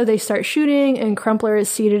 Right. And so they start shooting, and Crumpler is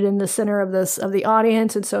seated in the center of the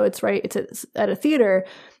audience. And so it's at a theater,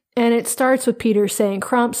 and it starts with Peter saying,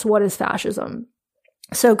 "Crumps, what is fascism?"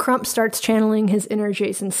 So Crump starts channeling his inner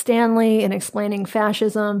Jason Stanley and explaining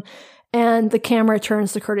fascism. And the camera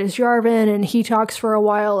turns to Curtis Yarvin, and he talks for a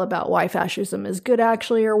while about why fascism is good,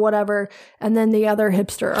 actually, or whatever. And then the other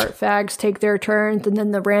hipster art fags take their turns, and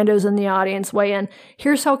then the randos in the audience weigh in.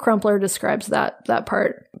 Here's how Crumpler describes that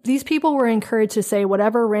part. These people were encouraged to say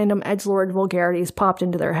whatever random edgelord vulgarities popped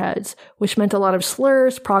into their heads, which meant a lot of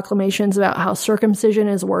slurs, proclamations about how circumcision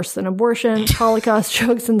is worse than abortion, Holocaust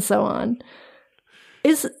jokes, and so on.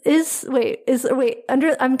 I'm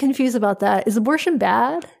confused about that. Is abortion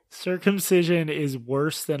bad? Circumcision is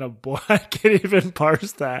worse than abortion. I can't even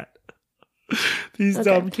parse that. These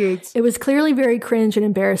dumb kids. It was clearly very cringe and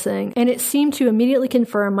embarrassing, and it seemed to immediately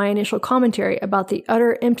confirm my initial commentary about the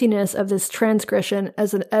utter emptiness of this transgression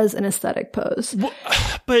as an aesthetic pose.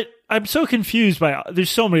 But I'm so confused there's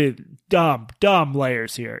so many dumb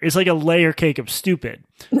layers here. It's like a layer cake of stupid.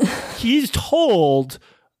 He's told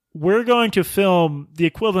we're going to film the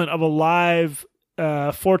equivalent of a live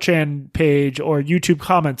 4chan page or YouTube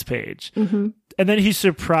comments page. Mm-hmm. And then he's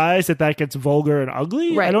surprised that gets vulgar and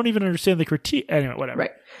ugly. Right. I don't even understand the critique. Anyway, whatever.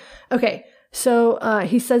 Right. Okay. So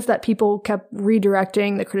he says that people kept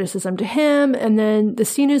redirecting the criticism to him, and then the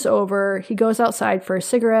scene is over. He goes outside for a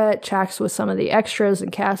cigarette, chats with some of the extras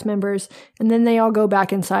and cast members, and then they all go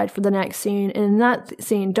back inside for the next scene. And in that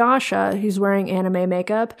scene, Dasha, who's wearing anime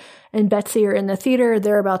makeup, and Betsy are in the theater.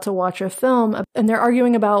 They're about to watch a film, and they're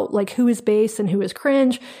arguing about like who is base and who is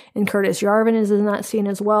cringe, and Curtis Yarvin is in that scene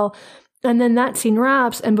as well. And then that scene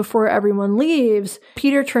wraps, and before everyone leaves,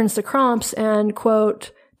 Peter turns to Crumps and,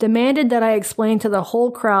 quote, demanded that I explain to the whole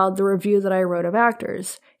crowd the review that I wrote of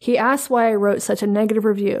Actors. He asked why I wrote such a negative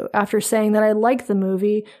review after saying that I liked the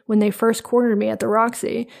movie when they first cornered me at the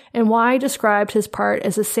Roxy, and why I described his part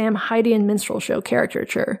as a Sam Hydian minstrel show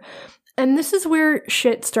caricature. And this is where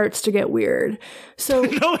shit starts to get weird. So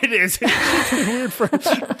no, it isn't.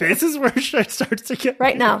 This is where shit starts to get right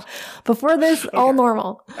weird. Now. Before this, okay. All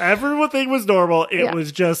normal. Everything was normal. It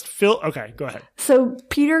was just Okay, go ahead. So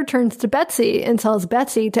Peter turns to Betsy and tells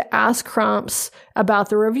Betsy to ask Crumps about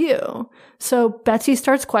the review. So Betsy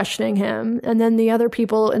starts questioning him, and then the other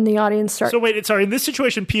people in the audience start. So wait, sorry. In this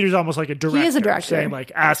situation, Peter's almost like a director. He is a director. Saying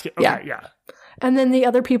like, ask it. Okay, yeah. And then the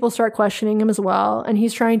other people start questioning him as well, and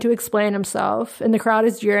he's trying to explain himself, and the crowd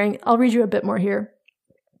is jeering. I'll read you a bit more here.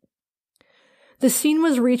 The scene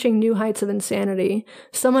was reaching new heights of insanity.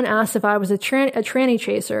 Someone asked if I was a tranny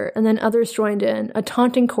chaser, and then others joined in, a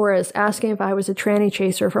taunting chorus asking if I was a tranny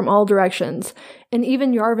chaser from all directions. And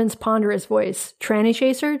even Yarvin's ponderous voice, tranny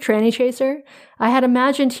chaser, tranny chaser? I had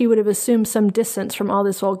imagined he would have assumed some distance from all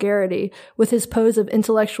this vulgarity, with his pose of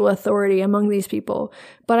intellectual authority among these people.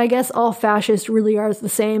 But I guess all fascists really are the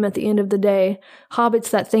same at the end of the day, hobbits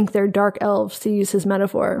that think they're dark elves, to use his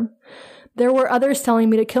metaphor. There were others telling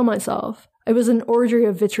me to kill myself. It was an orgy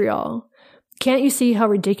of vitriol. Can't you see how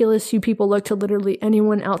ridiculous you people look to literally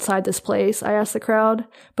anyone outside this place? I asked the crowd.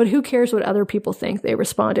 But who cares what other people think? They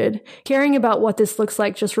responded. Caring about what this looks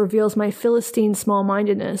like just reveals my Philistine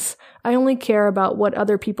small-mindedness. I only care about what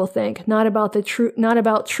other people think, not about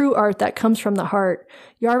true art that comes from the heart.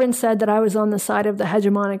 Yarvin said that I was on the side of the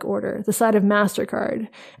hegemonic order, the side of MasterCard,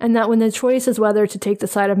 and that when the choice is whether to take the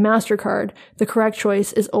side of MasterCard, the correct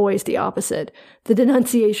choice is always the opposite. The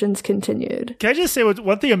denunciations continued. Can I just say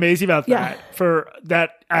one thing amazing about that, for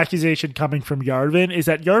that accusation coming from Yarvin, is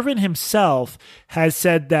that Yarvin himself has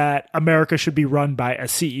said that America should be run by a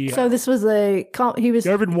CEO. So this was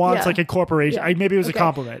Yarvin wants like a corporation. Yeah. Maybe it was a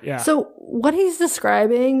compliment. Yeah. So what he's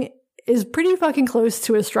describing is pretty fucking close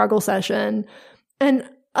to a struggle session. And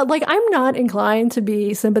like, I'm not inclined to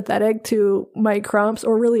be sympathetic to Mike Crumps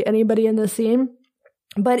or really anybody in this scene.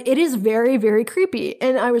 But it is very, very creepy.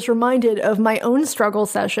 And I was reminded of my own struggle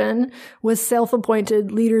session with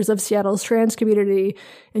self-appointed leaders of Seattle's trans community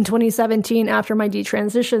in 2017 after my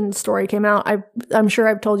detransition story came out. I'm sure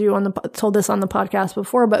I've told this on the podcast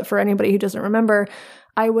before, but for anybody who doesn't remember,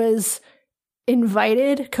 I was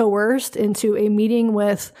invited, coerced into a meeting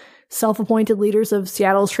with self-appointed leaders of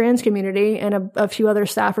Seattle's trans community and a few other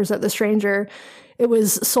staffers at The Stranger. It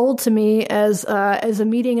was sold to me as a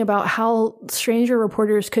meeting about how Stranger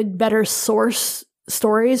reporters could better source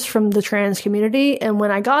stories from the trans community. And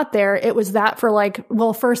when I got there, it was that for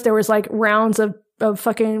first there was rounds of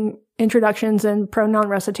fucking introductions and pronoun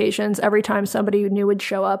recitations every time somebody new would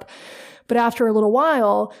show up. But after a little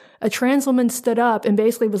while, a trans woman stood up and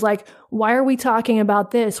basically was like, why are we talking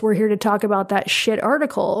about this? We're here to talk about that shit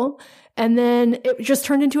article. And then it just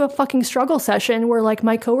turned into a fucking struggle session where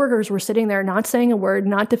my coworkers were sitting there not saying a word,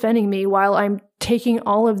 not defending me while I'm taking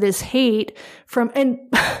all of this hate from, and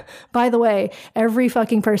by the way, every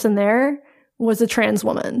fucking person there was a trans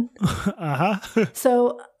woman. Uh-huh.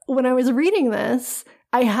 So when I was reading this,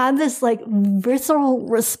 I had this visceral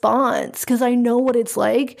response because I know what it's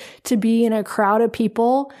like to be in a crowd of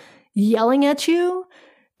people yelling at you.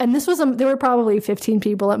 And this was, there were probably 15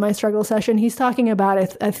 people at my struggle session. He's talking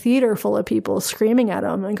about a theater full of people screaming at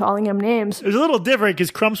him and calling him names. It was a little different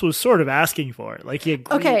because Crumps was sort of asking for it. He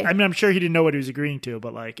agreed. Okay. I mean, I'm sure he didn't know what he was agreeing to,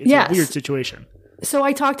 but it's a weird situation. So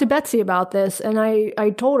I talked to Betsy about this and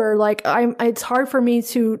I told her it's hard for me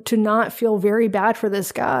to not feel very bad for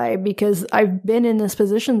this guy because I've been in this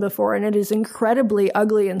position before and it is incredibly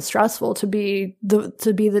ugly and stressful to be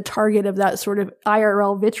the target of that sort of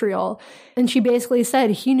IRL vitriol. And she basically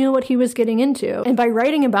said he knew what he was getting into. And by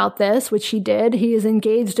writing about this, which he did, he is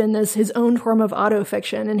engaged in his own form of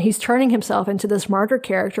autofiction and he's turning himself into this martyr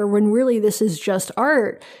character when really this is just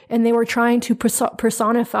art. And they were trying to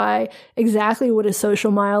personify exactly what a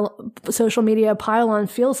social media pile-on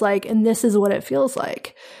feels like, and this is what it feels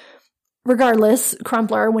like. Regardless,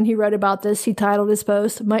 Crumpler, when he wrote about this, he titled his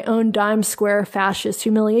post, "My Own Dime Square Fascist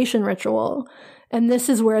Humiliation Ritual." And this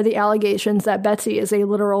is where the allegations that Betsy is a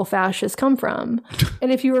literal fascist come from.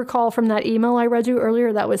 And if you recall from that email I read you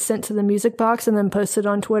earlier that was sent to the music box and then posted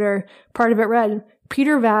on Twitter, part of it read,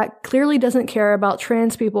 "Peter Vack clearly doesn't care about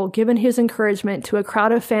trans people given his encouragement to a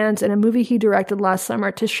crowd of fans in a movie he directed last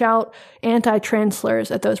summer to shout anti-trans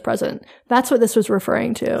slurs at those present." That's what this was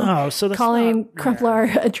referring to. Oh, so that's calling Crumpler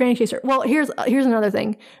a tranny chaser. Well, here's another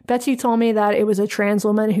thing. Betsy told me that it was a trans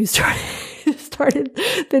woman who started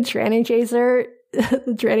the tranny chaser.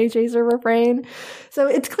 The tranny chaser refrain. So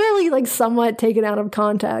it's clearly somewhat taken out of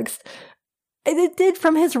context. It did,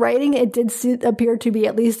 from his writing, it did appear to be,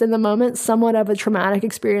 at least in the moment, somewhat of a traumatic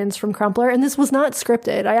experience from Crumpler. And this was not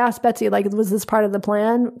scripted. I asked Betsy, was this part of the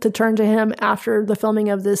plan to turn to him after the filming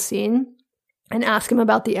of this scene and ask him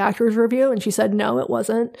about the actor's review? And she said, no, it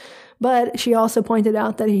wasn't. But she also pointed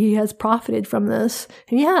out that he has profited from this.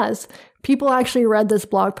 And he has. People actually read this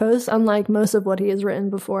blog post, unlike most of what he has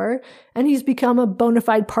written before, and he's become a bona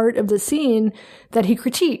fide part of the scene that he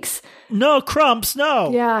critiques. No, Crumps,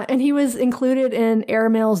 no. Yeah, and he was included in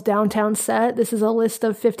Airmail's Downtown Set. This is a list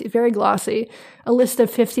of 50, very glossy, a list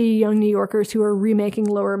of 50 young New Yorkers who are remaking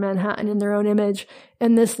Lower Manhattan in their own image,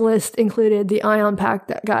 and this list included the Ion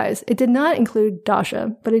Pack guys. It did not include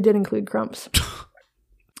Dasha, but it did include Crumps.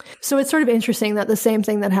 So it's sort of interesting that the same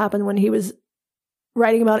thing that happened when he was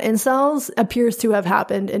writing about incels appears to have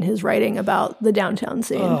happened in his writing about the downtown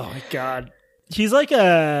scene. Oh my God. He's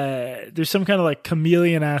there's some kind of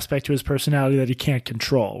chameleon aspect to his personality that he can't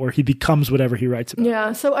control, where he becomes whatever he writes about.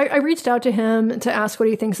 Yeah. So I reached out to him to ask what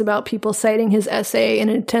he thinks about people citing his essay in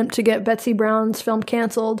an attempt to get Betsy Brown's film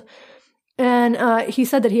canceled. And he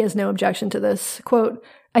said that he has no objection to this. Quote,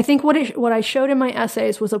 "I think what I showed in my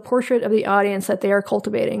essays was a portrait of the audience that they are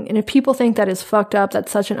cultivating. And if people think that is fucked up that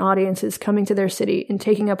such an audience is coming to their city and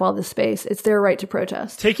taking up all this space, it's their right to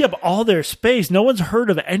protest." Taking up all their space? No one's heard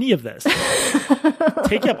of any of this.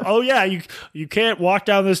 Take up, oh yeah, you can't walk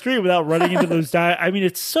down the street without running into those I mean,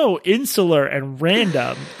 it's so insular and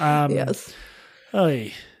random. Yes.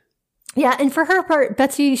 Oy. Yeah, and for her part,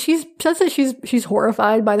 Betsy, she says that she's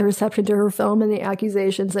horrified by the reception to her film and the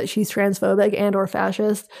accusations that she's transphobic and or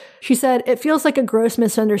fascist. She said, "It feels like a gross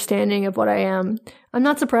misunderstanding of what I am. I'm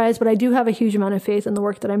not surprised, but I do have a huge amount of faith in the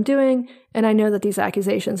work that I'm doing, and I know that these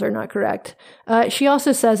accusations are not correct." She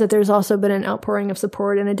also says that there's also been an outpouring of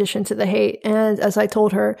support in addition to the hate, and as I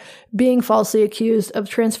told her, being falsely accused of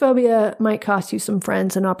transphobia might cost you some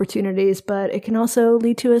friends and opportunities, but it can also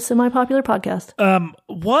lead to a semi-popular podcast.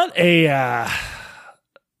 What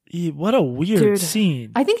a weird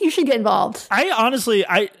scene. I think you should get involved. I honestly,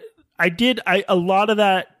 a lot of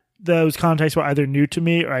that those contexts were either new to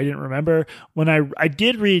me or I didn't remember. When I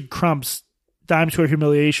did read Crump's Dime Square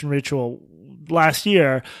Humiliation Ritual last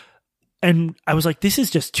year, and I was like, this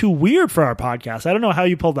is just too weird for our podcast. I don't know how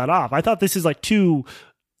you pulled that off. I thought this is like too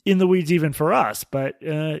in the weeds even for us, but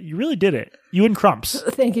you really did it. You and Crumps.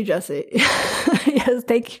 Thank you, Jesse. Yes,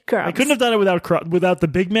 thank you, Crumps. I couldn't have done it without the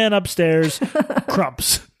big man upstairs,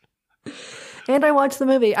 Crumps. And I watched the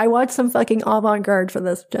movie. I watched some fucking avant-garde for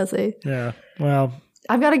this, Jesse. Yeah, well,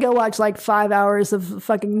 I've got to go watch like 5 hours of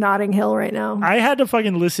fucking Notting Hill right now. I had to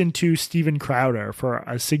fucking listen to Steven Crowder for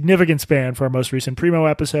a significant span for our most recent Primo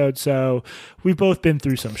episode, so we've both been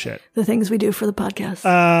through some shit. The things we do for the podcast.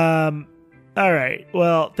 All right.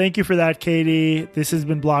 Well, thank you for that, Katie. This has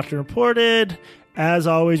been Blocked and Reported. As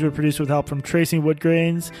always, we're produced with help from Tracy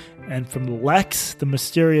Woodgrains and from Lex, the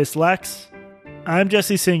mysterious Lex. I'm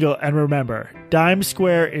Jesse Single, and remember, Dime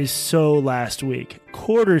Square is so last week.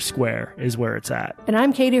 Quarter Square is where it's at. And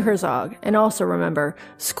I'm Katie Herzog, and also remember,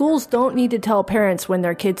 schools don't need to tell parents when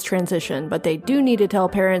their kids transition, but they do need to tell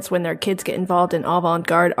parents when their kids get involved in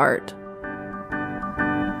avant-garde art.